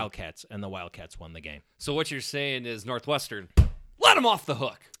roll the Wildcats, and the Wildcats won the game. So what you're saying is Northwestern, let them off the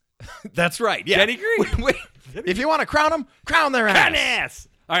hook. That's right. Yeah. Denny Green. If you want to crown them, crown their ass.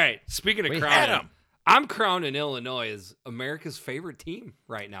 All right. Speaking of crowning, I'm crowning Illinois as America's favorite team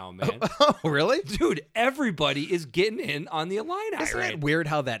right now, man. Oh, really? Dude, everybody is getting in on the Illini. Isn't it weird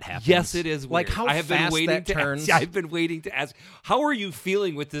how that happens? Yes, it is weird. Like how I've fast been waiting that to turns. I've been waiting to ask, how are you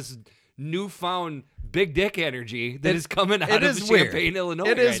feeling with this newfound big dick energy that is coming out of Champaign, Illinois?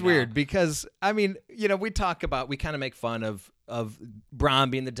 It is right weird now? Because, I mean, we kind of make fun of Braun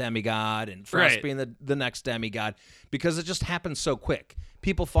being the demigod and Frost being the next demigod because it just happens so quick.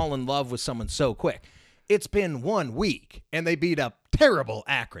 People fall in love with someone so quick. It's been 1 week, and they beat a terrible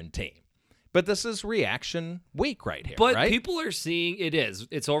Akron team. But this is reaction week right here, But right? people are seeing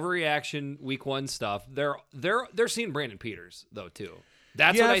it's overreaction week 1 stuff. They're seeing Brandon Peters though too.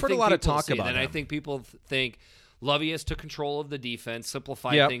 That's what I've heard a lot of talk about and him. I think people think Lovey has took control of the defense,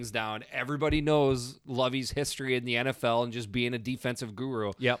 simplified things down. Everybody knows Lovey's history in the NFL and just being a defensive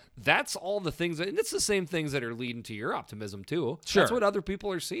guru. Yep. That's all the things, and it's the same things that are leading to your optimism too. Sure. That's what other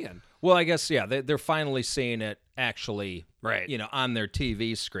people are seeing. Well, I guess, they're finally seeing it actually, Right. on their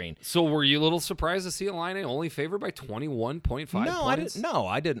TV screen. So were you a little surprised to see Illini only favored by 21.5 No, points? I didn't. No,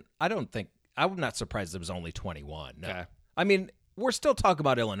 I didn't. I don't think. I'm not surprised it was only 21. No. Okay. I mean, we're still talking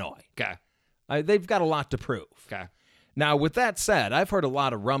about Illinois. Okay. They've got a lot to prove. Okay. Now, with that said, I've heard a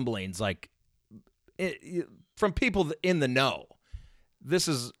lot of rumblings from people in the know. This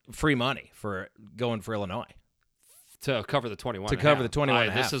is free money for going for Illinois. To cover the 21. To cover the 21 and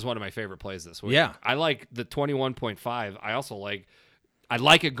a half. This is one of my favorite plays this week. Yeah. I like the 21.5. I also like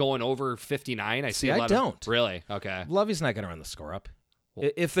it going over 59. I see a lot don't. Really? Okay. Lovey's not going to run the score up.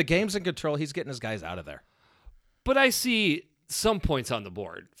 If the game's in control, he's getting his guys out of there. But I see some points on the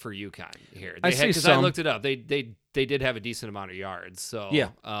board for UConn here. Because I looked it up. They did have a decent amount of yards. So yeah.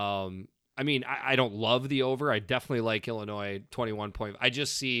 I mean, I don't love the over. I definitely like Illinois 21 point.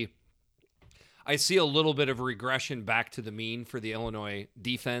 I see a little bit of regression back to the mean for the Illinois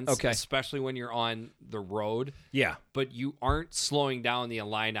defense, especially when you're on the road. Yeah. But you aren't slowing down the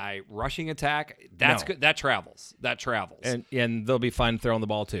Illini rushing attack. That's good. That travels. And they'll be fine throwing the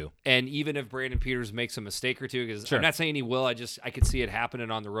ball too. And even if Brandon Peters makes a mistake or two, because I'm not saying he will, I could see it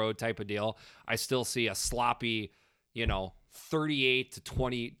happening on the road type of deal. I still see a sloppy 38 to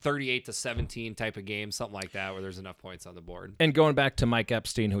 20, 38 to 17 type of game, something like that, where there's enough points on the board. And going back to Mike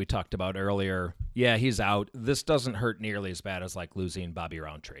Epstein, who we talked about earlier, yeah, he's out. This doesn't hurt nearly as bad as like losing Bobby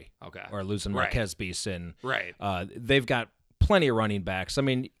Roundtree. Okay. Or losing Marquez Beeson. Right. They've got plenty of running backs. I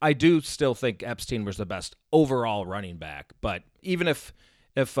mean, I do still think Epstein was the best overall running back, but even if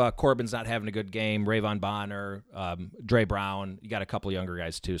Corbin's not having a good game, Rayvon Bonner, Dre Brown, you got a couple younger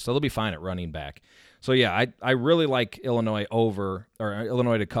guys too, so they'll be fine at running back. So yeah, I really like Illinois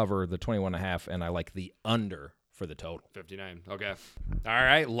to cover the 21.5, and I like the under for the total. 59. Okay. All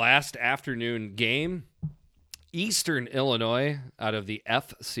right. Last afternoon game. Eastern Illinois out of the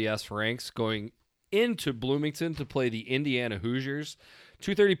FCS ranks going into Bloomington to play the Indiana Hoosiers.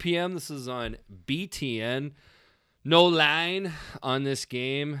 2:30 p.m. This is on BTN. No line on this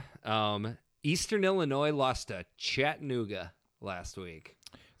game. Eastern Illinois lost to Chattanooga last week.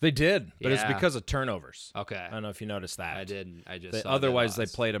 They did, but it's Yeah. because of turnovers. Okay. I don't know if you noticed that. I didn't. I just They, saw otherwise, they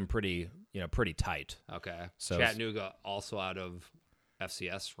lost. played them pretty tight. Okay. So- Chattanooga also out of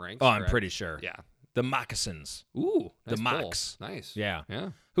FCS ranks. Oh, I'm correct? pretty sure. Yeah. The Moccasins. Ooh. The nice pull. Mocs. Nice. Yeah. Yeah.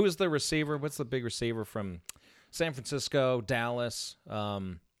 Who is the receiver? What's the big receiver from San Francisco, Dallas?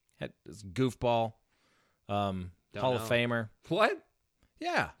 It's goofball, Hall know. of Famer. What?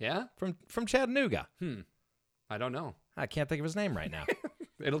 Yeah, Yeah. from Chattanooga. I don't know. I can't think of his name right now.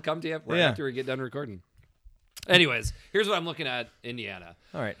 It'll come to you right Yeah. after we get done recording. Anyways, here's what I'm looking at Indiana.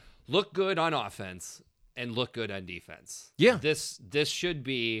 All right. Look good on offense and look good on defense. Yeah. This should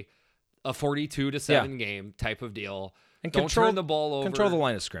be a 42-7 game type of deal. And Don't turn the ball over. Control the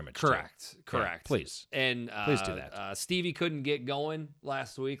line of scrimmage. too. Correct. Yeah, Correct. please. And Please do that. Stevie couldn't get going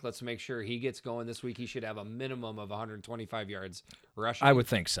last week. Let's make sure he gets going this week. He should have a minimum of 125 yards rushing. I would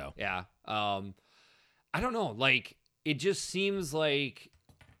think so. Yeah. I don't know. Like, it just seems like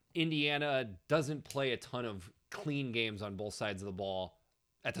Indiana doesn't play a ton of clean games on both sides of the ball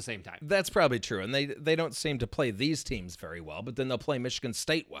at the same time. That's probably true. And they don't seem to play these teams very well, but then they'll play Michigan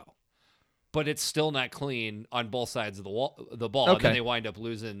State well. But it's still not clean on both sides of the ball. Okay. And then they wind up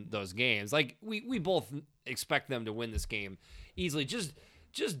losing those games. Like, we both expect them to win this game easily. Just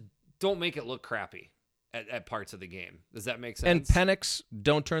don't make it look crappy at parts of the game. Does that make sense? And Penix,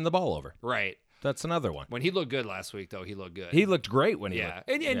 don't turn the ball over. Right. That's another one. When he looked good last week, though, he looked good. He looked great when he Yeah.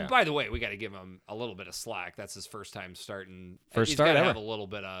 looked. And by the way, we got to give him a little bit of slack. That's his first time starting. First He's start gotta ever. have a little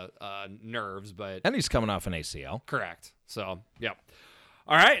bit of nerves, but And he's coming off an ACL. correct. So, yep.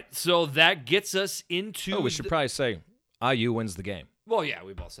 All right. So that gets us into. Oh, we should probably say IU wins the game. Well, yeah,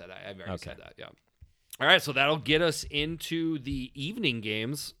 we both said that. I've already Okay. said that. Yeah. All right. So that'll get us into the evening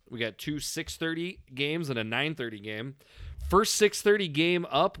games. We got two 6:30 games and a 9:30 game. First 6:30 game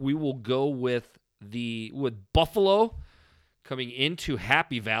up, we will go with Buffalo coming into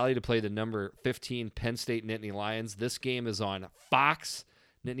Happy Valley to play the number 15 Penn State Nittany Lions. This game is on Fox.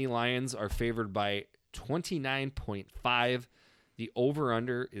 Nittany Lions are favored by 29.5. The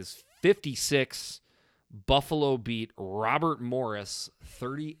over-under is 56. Buffalo beat Robert Morris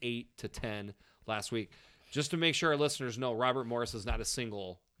 38-10 last week. Just to make sure our listeners know, Robert Morris is not a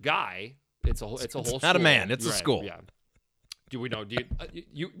single guy. It's a whole It's school. not a man, it's a Right, school. Yeah. Do we know?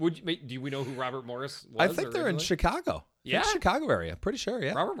 Do we know who Robert Morris was? I think they're in originally? Chicago. I think Yeah? Chicago area. Pretty sure,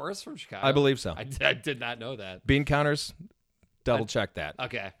 yeah. Robert Morris from Chicago. I believe so. I did not know that. Bean counters, double check that.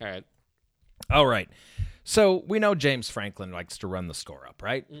 Okay. All right. All right. So we know James Franklin likes to run the score up,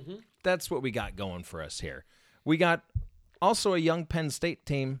 right? Mm-hmm. That's what we got going for us here. We got also a young Penn State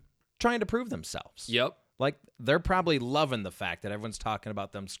team trying to prove themselves. Yep. Like, they're probably loving the fact that everyone's talking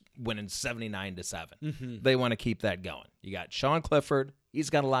about them winning 79-7. Mm-hmm. They want to keep that going. You got Sean Clifford. He's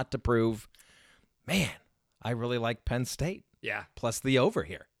got a lot to prove. Man, I really like Penn State. Yeah. Plus the over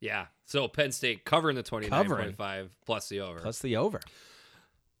here. Yeah. So Penn State covering the 29.5 plus the over. Plus the over.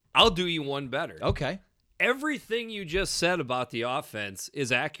 I'll do you one better. Okay. Everything you just said about the offense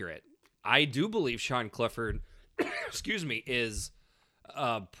is accurate. I do believe Sean Clifford, is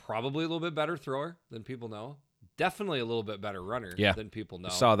probably a little bit better thrower than people know. Definitely a little bit better runner than people know.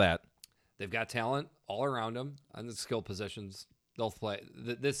 Saw that. They've got talent all around them on the skill positions. They'll play.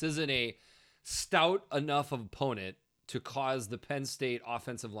 This isn't a stout enough of opponent to cause the Penn State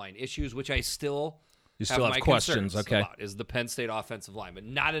offensive line issues, which I still have my questions. concerns Okay. about, is the Penn State offensive line, but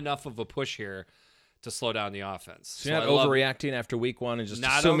not enough of a push here to slow down the offense. So you're not I love- overreacting after week one and just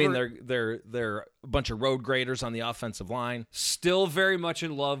Not assuming over- they're a bunch of road graders on the offensive line. Still very much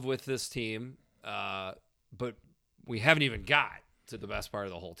in love with this team, but we haven't even got to the best part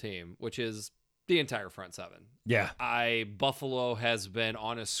of the whole team, which is the entire front seven. Yeah. Buffalo has been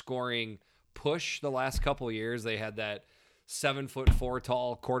on a scoring push the last couple of years. They had that 7'4"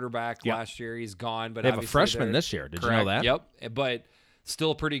 tall quarterback last year. He's gone, but they have a obviously freshman this year. Did you know that? Yep. But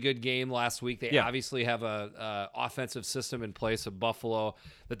still a pretty good game last week. They obviously have a offensive system in place of Buffalo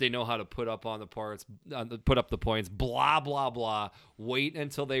that they know how to put up the points. Blah blah blah. Wait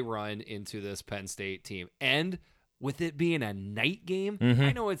until they run into this Penn State team. And with it being a night game,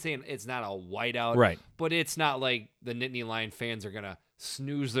 I know it's not a whiteout, right? But it's not like the Nittany Lion fans are gonna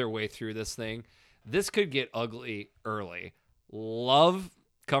snooze their way through this thing. This could get ugly early. Love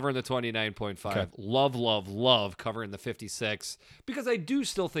covering the 29.5. Okay. Love covering the 56 because I do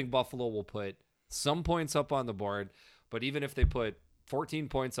still think Buffalo will put some points up on the board. But even if they put 14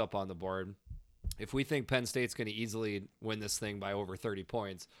 points up on the board, if we think Penn State's going to easily win this thing by over 30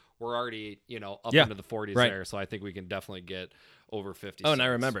 points, we're already up into the 40s there. So I think we can definitely get over 50. Oh, and I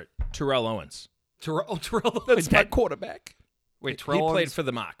remember it. Terrell Owens. Terrell Owens. That's my quarterback. Wait, he played for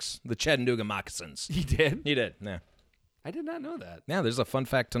the Mocs, the Chattanooga Moccasins. He did? He did, yeah. I did not know that. Yeah, there's a fun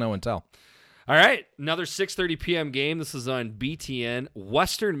fact to know and tell. All right, another 6:30 p.m. game. This is on BTN.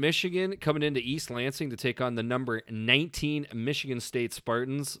 Western Michigan coming into East Lansing to take on the number 19 Michigan State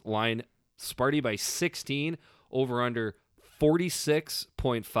Spartans. Line Sparty by 16, over under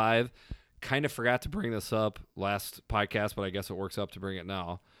 46.5. Kind of forgot to bring this up last podcast, but I guess it works up to bring it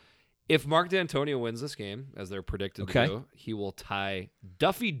now. If Mark D'Antonio wins this game, as they're predicted to do, he will tie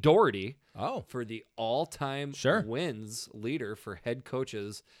Duffy Doherty for the all-time wins leader for head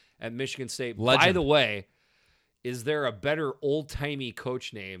coaches at Michigan State. Legend. By the way, is there a better old-timey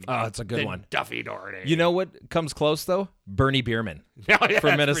coach name it's a good than one. Duffy Doherty? You know what comes close, though? Bernie Bierman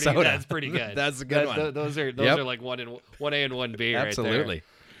from Minnesota. That's pretty good. That's a good one. Those are like 1A and 1B Absolutely. Right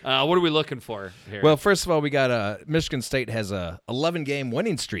there. What are we looking for here? Well, first of all, we got Michigan State has a 11-game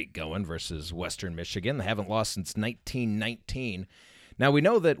winning streak going versus Western Michigan. They haven't lost since 1919. Now, we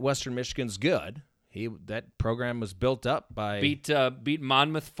know that Western Michigan's good. That program was built up by beat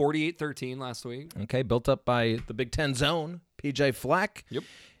Monmouth 48-13 last week. Okay, built up by the Big Ten zone, PJ Fleck. Yep.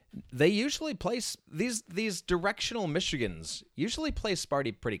 They usually place these directional Michigans usually play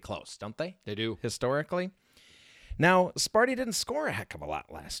Sparty pretty close, don't they? They do historically. Now, Sparty didn't score a heck of a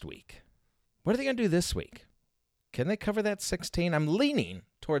lot last week. What are they going to do this week? Can they cover that 16? I'm leaning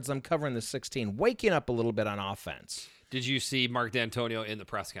towards them covering the 16, waking up a little bit on offense. Did you see Mark D'Antonio in the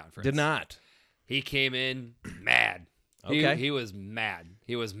press conference? Did not. He came in mad. Okay. He was mad.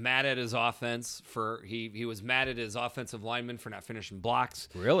 He was mad at his offense he was mad at his offensive linemen for not finishing blocks.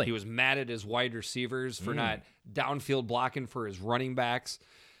 Really? He was mad at his wide receivers for not downfield blocking for his running backs.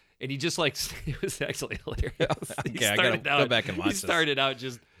 And he just it was actually hilarious. Okay, I gotta go back and watch this. He started out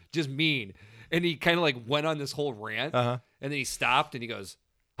just mean. And he kind of went on this whole rant. And then he stopped and he goes,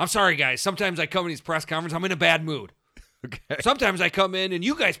 "I'm sorry, guys. Sometimes I come in these press conferences, I'm in a bad mood. Okay. Sometimes I come in and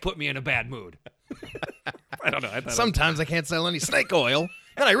you guys put me in a bad mood." I don't know. Sometimes I can't sell any snake oil,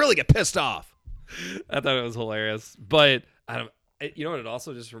 and I really get pissed off. I thought it was hilarious. But you know what it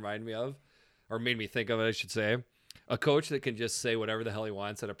also just reminded me of, or made me think of it, I should say? A coach that can just say whatever the hell he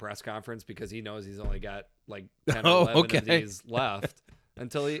wants at a press conference because he knows he's only got 10 or 11 of these left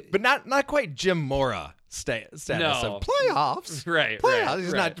until he... But not quite Jim Mora status of playoffs. Right. Playoffs.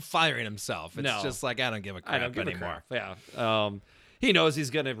 He's not firing himself. It's just I don't give a crap anymore. Yeah. He knows he's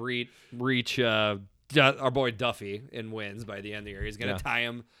going to reach our boy Duffy in wins by the end of the year. He's going to tie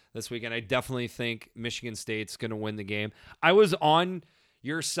him this weekend. I definitely think Michigan State's going to win the game. I was on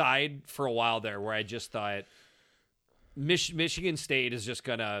your side for a while there where I just thought Michigan State is just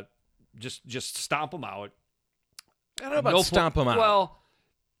going to just stomp them out. I don't know about stomp them out. Well,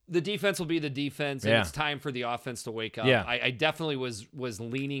 the defense will be the defense, and it's time for the offense to wake up. Yeah. I definitely was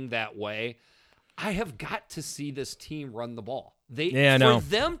leaning that way. I have got to see this team run the ball. For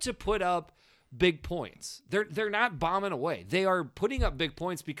them to put up big points, they're not bombing away. They are putting up big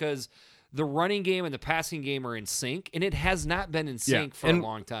points because the running game and the passing game are in sync, and it has not been in sync for a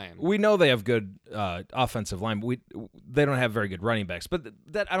long time. We know they have good offensive line. They don't have very good running backs, but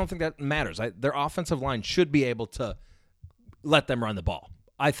I don't think that matters. Their offensive line should be able to let them run the ball,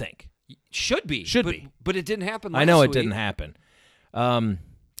 I think. Should be. But it didn't happen last week. I know it didn't happen.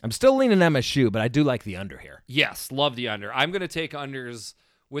 I'm still leaning MSU, but I do like the under here. Yes, love the under. I'm going to take unders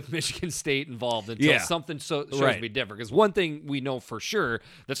with Michigan State involved until something shows me different. Because one thing we know for sure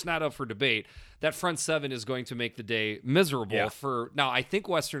that's not up for debate, that front seven is going to make the day miserable now. I think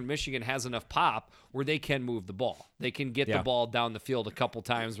Western Michigan has enough pop where they can move the ball. They can get the ball down the field a couple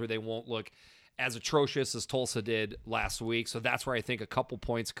times where they won't look as atrocious as Tulsa did last week. So that's where I think a couple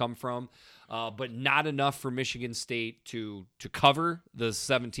points come from. But not enough for Michigan State to cover the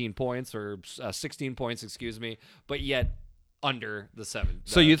 17 points or 16 points, excuse me. But yet under the 7.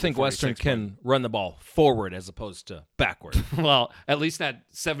 So you think 46 Western can run the ball forward as opposed to backward? Well, at least not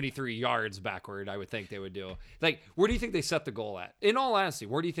 73 yards backward, I would think they would do. Like, where do you think they set the goal at? In all honesty,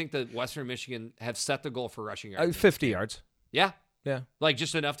 where do you think that Western Michigan have set the goal for rushing yards? 50 yards. Yeah. Yeah. Like,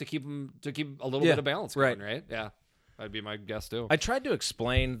 just enough to keep a little bit of balance going, right? Yeah. That'd be my guess, too. I tried to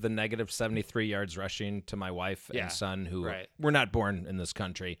explain the negative 73 yards rushing to my wife and son who were not born in this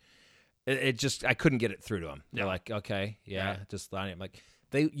country. It just, I couldn't get it through to them. They're like, okay, just I'm like,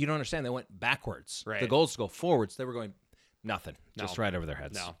 you don't understand. They went backwards. Right. The goals go forwards. They were going nothing, just right over their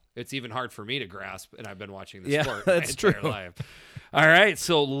heads. No, it's even hard for me to grasp, and I've been watching the Yeah, sport that's my entire true. life. All right,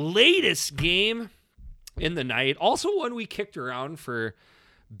 so latest game in the night, also one we kicked around for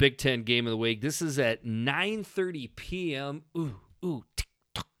Big Ten Game of the Week. This is at 9:30 p.m. Ooh, tick,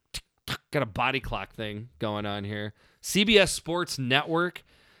 tock, tick, tock. Got a body clock thing going on here. CBS Sports Network.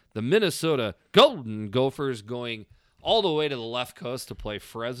 The Minnesota Golden Gophers going all the way to the left coast to play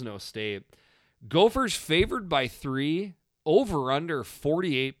Fresno State. Gophers favored by 3, over under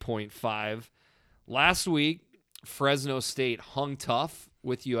 48.5. Last week, Fresno State hung tough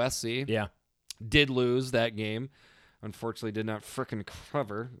with USC. Yeah. Did lose that game. Unfortunately, did not frickin'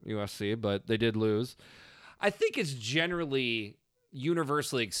 cover USC, but they did lose. I think it's generally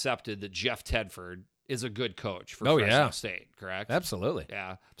universally accepted that Jeff Tedford is a good coach for Fresno State, correct? Absolutely.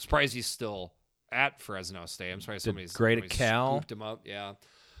 Yeah. I'm surprised he's still at Fresno State. I'm surprised somebody's great at Cal. Scooped him up. Yeah.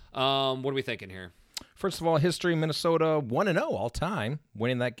 What are we thinking here? First of all, history, Minnesota 1-0 all time,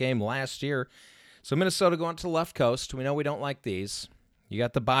 winning that game last year. So Minnesota going to the left coast. We know we don't like these. You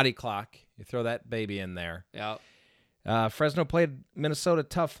got the body clock. You throw that baby in there. Yeah. Fresno played Minnesota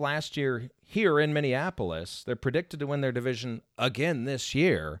tough last year here in Minneapolis. They're predicted to win their division again this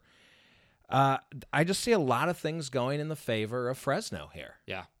year. I just see a lot of things going in the favor of Fresno here.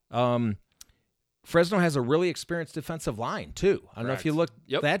 Yeah. Fresno has a really experienced defensive line, too. I don't know if you look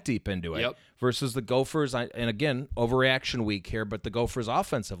that deep into it. Versus the Gophers, and again, overreaction week here, but the Gophers'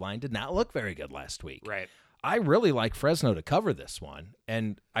 offensive line did not look very good last week. Right. I really like Fresno to cover this one,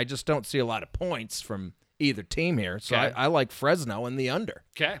 and I just don't see a lot of points from either team here, so I like Fresno in the under.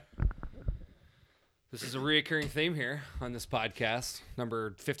 Okay. This is a reoccurring theme here on this podcast,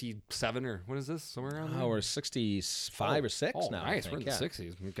 number 57, or what is this? Somewhere around there? We're 65 or 6 now. Nice. We're in the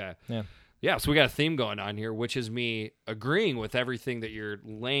 60s. Okay. Yeah. Yeah, so we got a theme going on here, which is me agreeing with everything that you're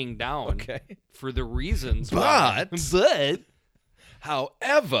laying down for the reasons. But,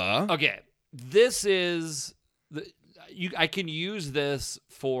 however, okay, this is I can use this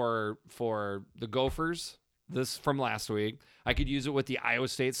for the Gophers, this from last week. I could use it with the Iowa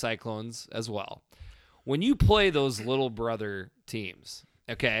State Cyclones as well. When you play those little brother teams,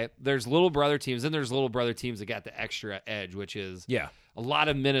 okay, there's little brother teams, and there's little brother teams that got the extra edge, which is a lot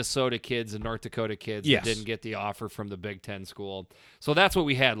of Minnesota kids and North Dakota kids that didn't get the offer from the Big Ten school. So that's what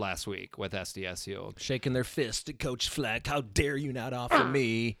we had last week with SDSU. Shaking their fist at Coach Fleck. How dare you not offer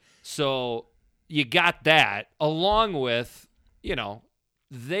me? So you got that, along with,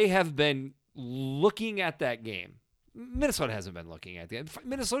 they have been looking at that game. Minnesota hasn't been looking at it.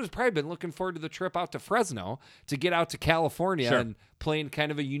 Minnesota's probably been looking forward to the trip out to Fresno to get out to California and playing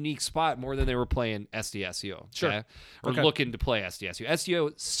kind of a unique spot more than they were playing SDSU. Okay? Or looking to play SDSU.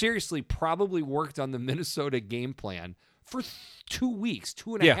 SDSU seriously probably worked on the Minnesota game plan for 2 weeks,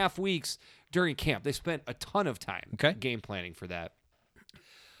 2.5 weeks during camp. They spent a ton of time game planning for that.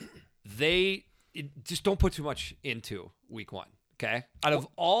 Just don't put too much into week 1. Okay. Out of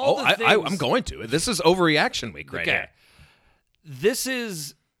all the things, I'm going to. This is overreaction week right here. This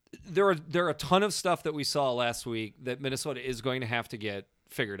is there are a ton of stuff that we saw last week that Minnesota is going to have to get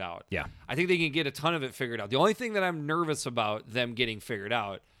figured out. Yeah. I think they can get a ton of it figured out. The only thing that I'm nervous about them getting figured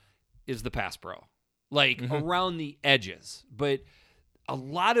out is the pass pro. Like around the edges. But a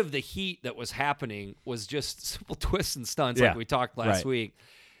lot of the heat that was happening was just simple twists and stunts like we talked last week.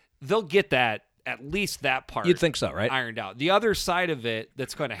 They'll get that. At least that part. You'd think so, right? Ironed out. The other side of it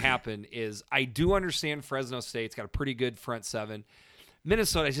that's going to happen is I do understand Fresno State's got a pretty good front seven.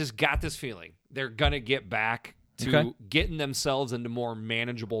 Minnesota's just got this feeling they're going to get back to getting themselves into more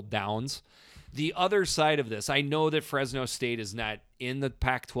manageable downs. The other side of this, I know that Fresno State is not in the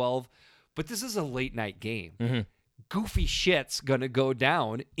Pac-12, but this is a late night game. Goofy shit's going to go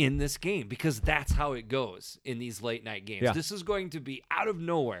down in this game because that's how it goes in these late night games. Yeah. This is going to be out of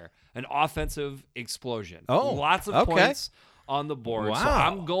nowhere an offensive explosion. Lots of points on the board. Wow. So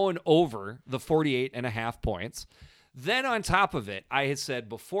I'm going over the 48.5 points. Then on top of it, I had said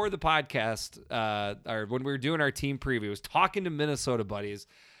before the podcast, or when we were doing our team preview, I was talking to Minnesota buddies.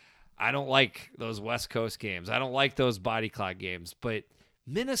 I don't like those West Coast games. I don't like those body clock games, but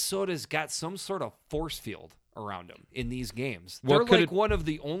Minnesota's got some sort of force field around them in these games. Well, They're could like it- one of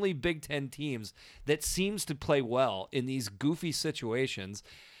the only Big Ten teams that seems to play well in these goofy situations.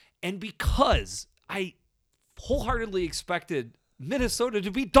 And because I wholeheartedly expected Minnesota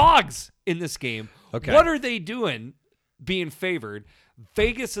to be dogs in this game, Okay. what are they doing being favored?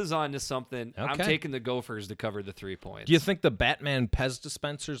 Vegas is on to something. I'm Okay. taking the Gophers to cover the 3 points. Do you think the Batman Pez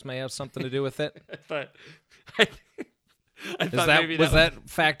dispensers may have something to do with it? I Is thought that maybe was that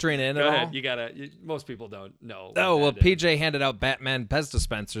factoring in Go at all? ahead. You gotta. Most people don't know. what Oh, well, that is. PJ handed out Batman Pez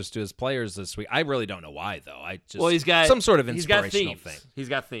dispensers to his players this week. I really don't know why, though. I just Well, he's got some sort of he's got inspirational themes. thing. He's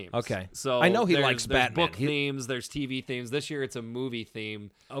got themes. Okay. So I know he there's- likes there's Batman. book themes. There's TV themes. This year it's a movie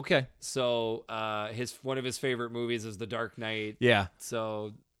theme. Okay. So one of his favorite movies is The Dark Knight. Yeah.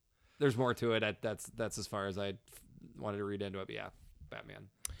 So there's more to it. That's as far as I wanted to read into it. But yeah, Batman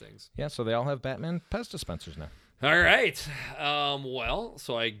things. Yeah, so they all have Batman Pez dispensers now. All right. Well,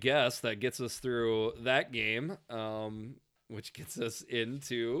 so I guess that gets us through that game, which gets us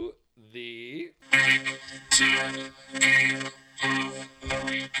into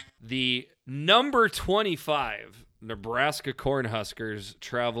the number 25 Nebraska Cornhuskers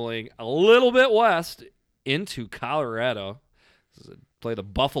traveling a little bit west into Colorado. Play the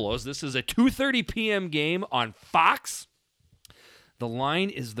Buffaloes. This is a 2:30 p.m. game on Fox. The line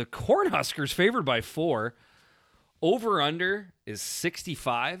is the Cornhuskers favored by 4. Over-under is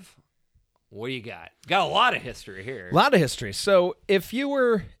 65. What do you got? Got a lot of history here. A lot of history. So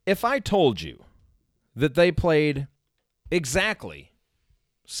if I told you that they played exactly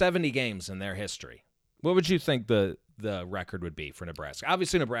 70 games in their history, what would you think the record would be for Nebraska?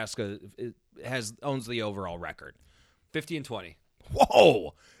 Obviously, Nebraska owns the overall record. 50-20.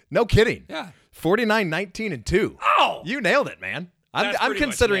 Whoa! No kidding. Yeah. 49, 19, and 2. Oh! You nailed it, man. I'm That's pretty much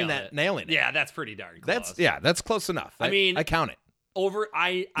considering nailed that it. nailing it. Yeah, that's pretty darn close. That's close enough. I mean- I count it.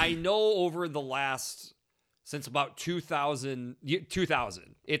 I know over the last since about 2000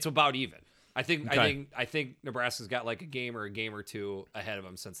 it's about even. I think Nebraska's got like a game or two ahead of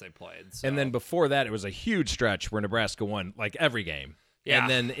them since they played. So. And then before that, it was a huge stretch where Nebraska won like every game. Yeah. And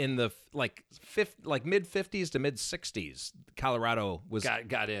then in the mid 50s to mid 60s, Colorado was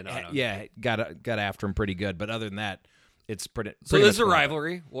got in on them. yeah, got after him pretty good. But other than that, it's pretty. So pretty this is a much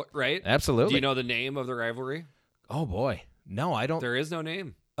rivalry, right? Absolutely. Do you know the name of the rivalry? Oh boy, no, I don't. There is no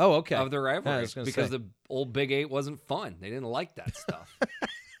name Oh, okay. of the Yeah, I rivalry was gonna because say. the old Big 8 wasn't fun. They didn't like that stuff.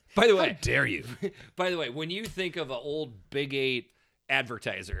 By the way, dare you? By the way, when you think of an old Big 8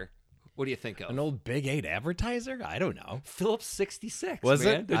 advertiser, what do you think of? An old Big 8 advertiser? I don't know. Phillips 66. Was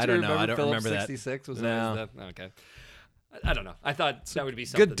man. it? Did I you don't know. I don't Phillips remember that. 66 was No. always the okay. I don't know. I thought that would be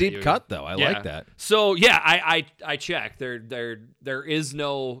something. Good that you deep would- cut though. I like that. So yeah, I checked. There is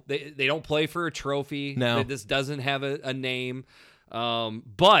no. They don't play for a trophy. No. This doesn't have a name.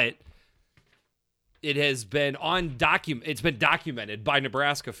 But it has been It's been documented by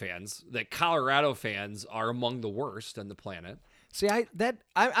Nebraska fans that Colorado fans are among the worst on the planet. See,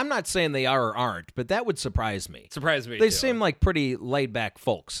 I'm not saying they are or aren't, but that would surprise me. Surprised me. They too. seem like pretty laid back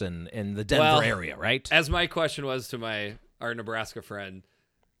folks in the Denver Well, area, right? As my question was to our Nebraska friend,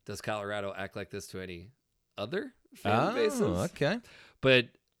 does Colorado act like this to any other fan bases? Okay. But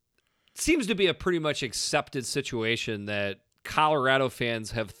it seems to be a pretty much accepted situation that Colorado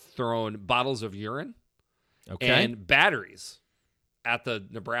fans have thrown bottles of urine Okay. and batteries at the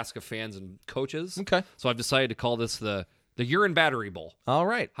Nebraska fans and coaches. Okay. So I've decided to call this the Urine Battery Bowl. All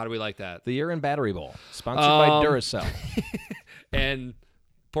right. How do we like that? The Urine Battery Bowl, sponsored by Duracell. And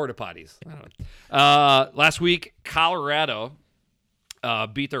porta potties. I don't know. Last week, Colorado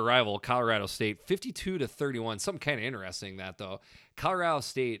beat their rival, Colorado State, 52-31. Something kind of interesting that though. Colorado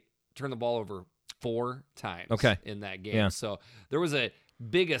State turned the ball over 4 times. Okay. In that game. Yeah. So there was a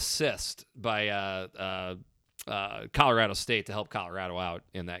big assist by Colorado State to help Colorado out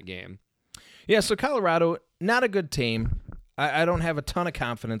in that game. Yeah, so Colorado, not a good team. I don't have a ton of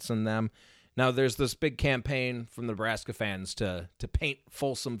confidence in them. Now, there's this big campaign from the Nebraska fans to paint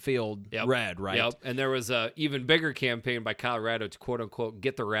Folsom Field red, right? Yep. And there was a even bigger campaign by Colorado to quote unquote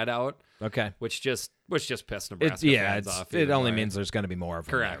get the red out. Okay. Which just pissed Nebraska fans off. It even only more. means there's going to be more of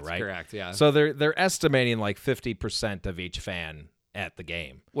them Correct, there, right? correct, yeah. So they're estimating like 50% of each fan at the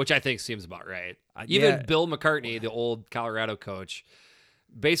game. Which I think seems about right. Even yeah. Bill McCartney, the old Colorado coach,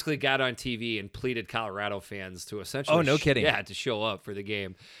 basically got on TV and pleaded Colorado fans to essentially Oh, no kidding. Yeah, to show up for the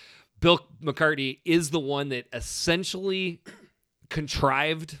game. Bill McCartney is the one that essentially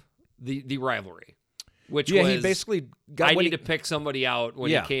contrived the rivalry. Which Yeah, was, he basically got I what need he- to pick somebody out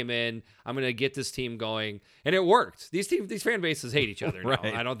when Yeah. he came in. I'm going to get this team going. And it worked. These fan bases hate each other now.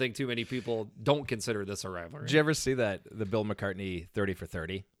 Right. I don't think too many people don't consider this a rivalry. Did you ever see the Bill McCartney 30 for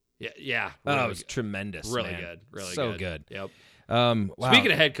 30? Yeah. Oh, Really it was tremendous. Really man. good. Really so good. Yep. Wow.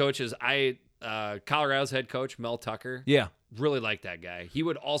 Speaking of head coaches, Colorado's head coach, Mel Tucker. Yeah. Really like that guy. He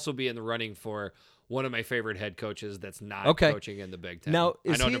would also be in the running for one of my favorite head coaches that's not Okay. coaching in the Big Ten. Now,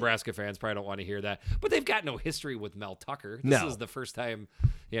 I is know he- Nebraska fans probably don't want to hear that, but they've got no history with Mel Tucker. This No. is the first time,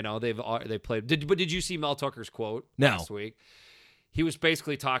 they played. But did you see Mel Tucker's quote No. last week? He was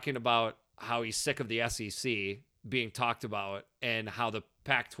basically talking about how he's sick of the SEC being talked about and how the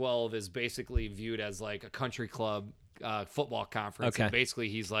Pac-12 is basically viewed as like a country club football conference. Okay. And basically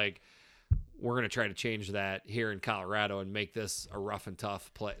he's like, we're going to try to change that here in Colorado and make this a rough and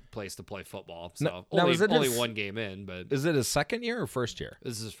tough place to play football. So Now, is it only his- one game in, but Is it his second year or first year?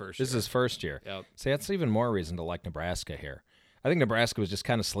 this is his first This year. is his first year. Yep. See, that's even more reason to like Nebraska here. I think Nebraska was just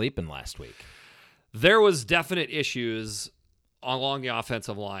kind of sleeping last week. There was definite issues along the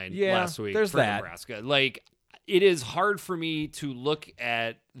offensive line Yeah, last week there's for that. Nebraska. Like, it is hard for me to look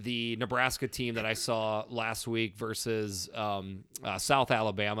at the Nebraska team that I saw last week versus South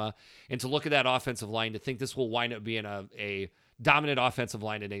Alabama and to look at that offensive line to think this will wind up being a dominant offensive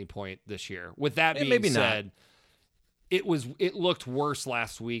line at any point this year. With that being maybe said, it looked worse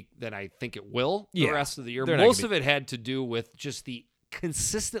last week than I think it will the Yeah, rest of the year. they're not Most gonna of it had to do with just the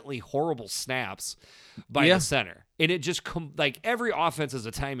consistently horrible snaps by Yeah. the center. And it just like every offense is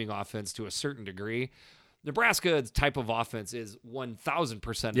a timing offense to a certain degree. Nebraska's type of offense is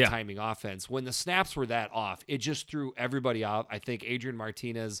 1,000% a timing offense. When the snaps were that off, it just threw everybody out. I think Adrian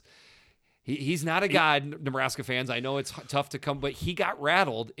Martinez, he's not a guy, Nebraska fans. I know it's tough to come, but he got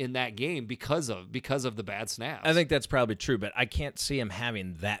rattled in that game because of the bad snaps. I think that's probably true, but I can't see him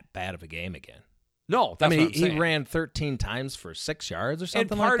having that bad of a game again. No, that's what I'm he saying. ran 13 times for 6 yards or And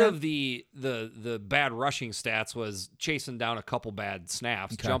something part like that. of the bad rushing stats was chasing down a couple bad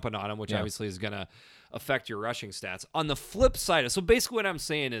snaps, jumping on them, which obviously is going to affect your rushing stats. On the flip side, so basically what I'm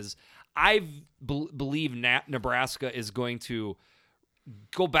saying is I believe Nebraska is going to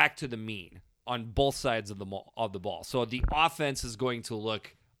go back to the mean on both sides of the ball. So the offense is going to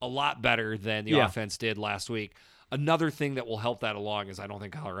look a lot better than the offense did last week. Another thing that will help that along is I don't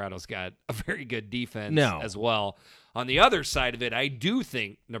think Colorado's got a very good defense as well. On the other side of it, I do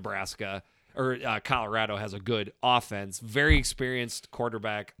think Colorado has a good offense, very experienced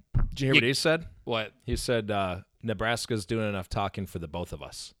quarterback. Did you hear what he said? What? He said Nebraska's doing enough talking for the both of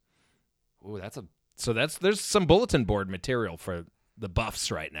us. Ooh, There's some bulletin board material for the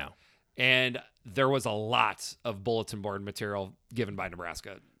Buffs right now. And there was a lot of bulletin board material given by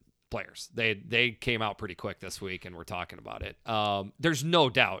Nebraska players. They came out pretty quick this week, and we're talking about it. There's no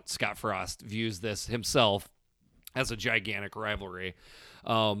doubt Scott Frost views this himself as a gigantic rivalry.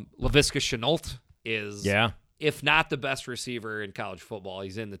 Laviska Shenault is, if not the best receiver in college football,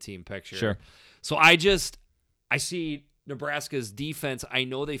 he's in the team picture. Sure. So I see Nebraska's defense. I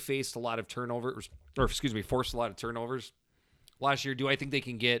know they forced a lot of turnovers last year. Do I think they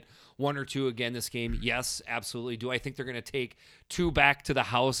can get one or two again this game? Yes, absolutely. Do I think they're going to take two back to the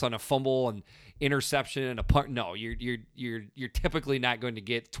house on a fumble and interception and a punt? No, you're typically not going to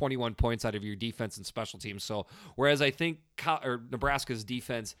get 21 points out of your defense and special teams. So whereas I think Nebraska's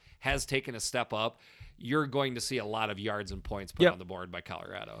defense has taken a step up, you're going to see a lot of yards and points put on the board by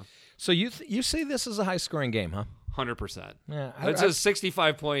Colorado. So you see this as a high-scoring game, huh? 100%. Yeah, it's a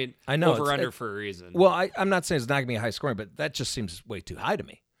 65-point over-under for a reason. Well, I'm not saying it's not going to be a high scoring, but that just seems way too high to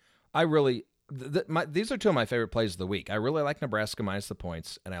me. I really these are two of my favorite plays of the week. I really like Nebraska minus the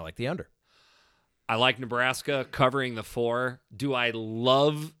points, and I like the under. I like Nebraska covering the 4. Do I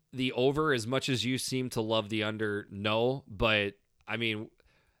love the over as much as you seem to love the under? No, but I mean,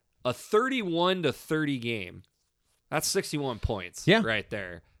 a 31-30 game, that's 61 points right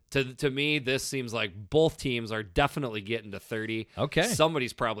there. To me, this seems like both teams are definitely getting to 30. Okay.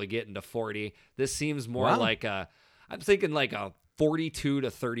 Somebody's probably getting to 40. This seems more like I'm thinking like a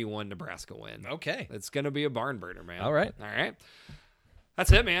 42-31 Nebraska win. Okay. It's going to be a barn burner, man. All right.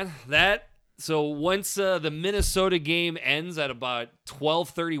 That's it, man. So once the Minnesota game ends at about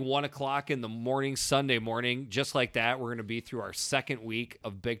 12:30, 1 o'clock in the morning, Sunday morning, just like that, we're going to be through our second week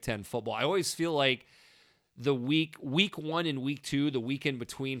of Big Ten football. I always feel like the week 1 and week 2, the week in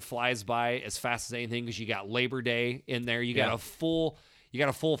between flies by as fast as anything because you got Labor Day in there. You got a full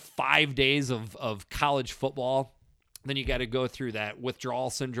 5 days of college football. Then you got to go through that withdrawal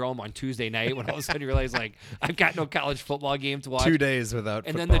syndrome on Tuesday night when all of a sudden you realize, like, I've got no college football game to watch. 2 days without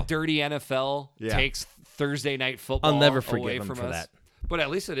and football. then the dirty NFL takes Thursday night football I'll never away forgive from them for us. that. But at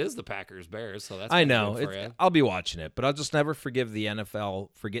least it is the Packers-Bears, so that's I know. good for you. I'll be watching it, but I'll just never forgive the NFL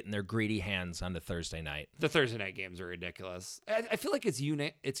for getting their greedy hands on the Thursday night. The Thursday night games are ridiculous. I feel like it's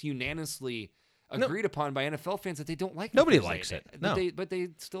unanimously agreed upon by NFL fans that they don't like. Nobody Thursday likes day. it. No. But they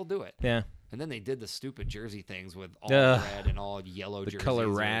still do it. Yeah. And then they did the stupid jersey things with all red and all yellow The jerseys. color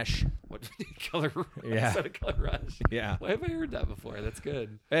rash. What color? Yeah. Instead of color rush. Yeah. Why have I heard that before? That's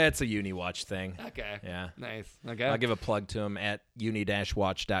good. It's a Uni-Watch thing. Okay. Yeah. Nice. Okay. I'll give a plug to them at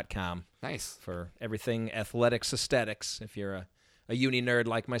uni-watch.com Nice. for everything athletics aesthetics if you're a uni nerd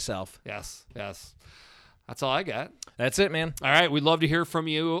like myself. Yes. Yes. That's all I got. That's it, man. All right. We'd love to hear from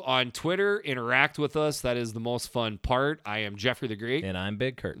you on Twitter. Interact with us. That is the most fun part. I am Jeffrey the Greek. And I'm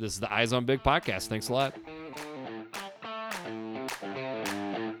Big Kurt. This is the Eyes on Big podcast. Thanks a lot.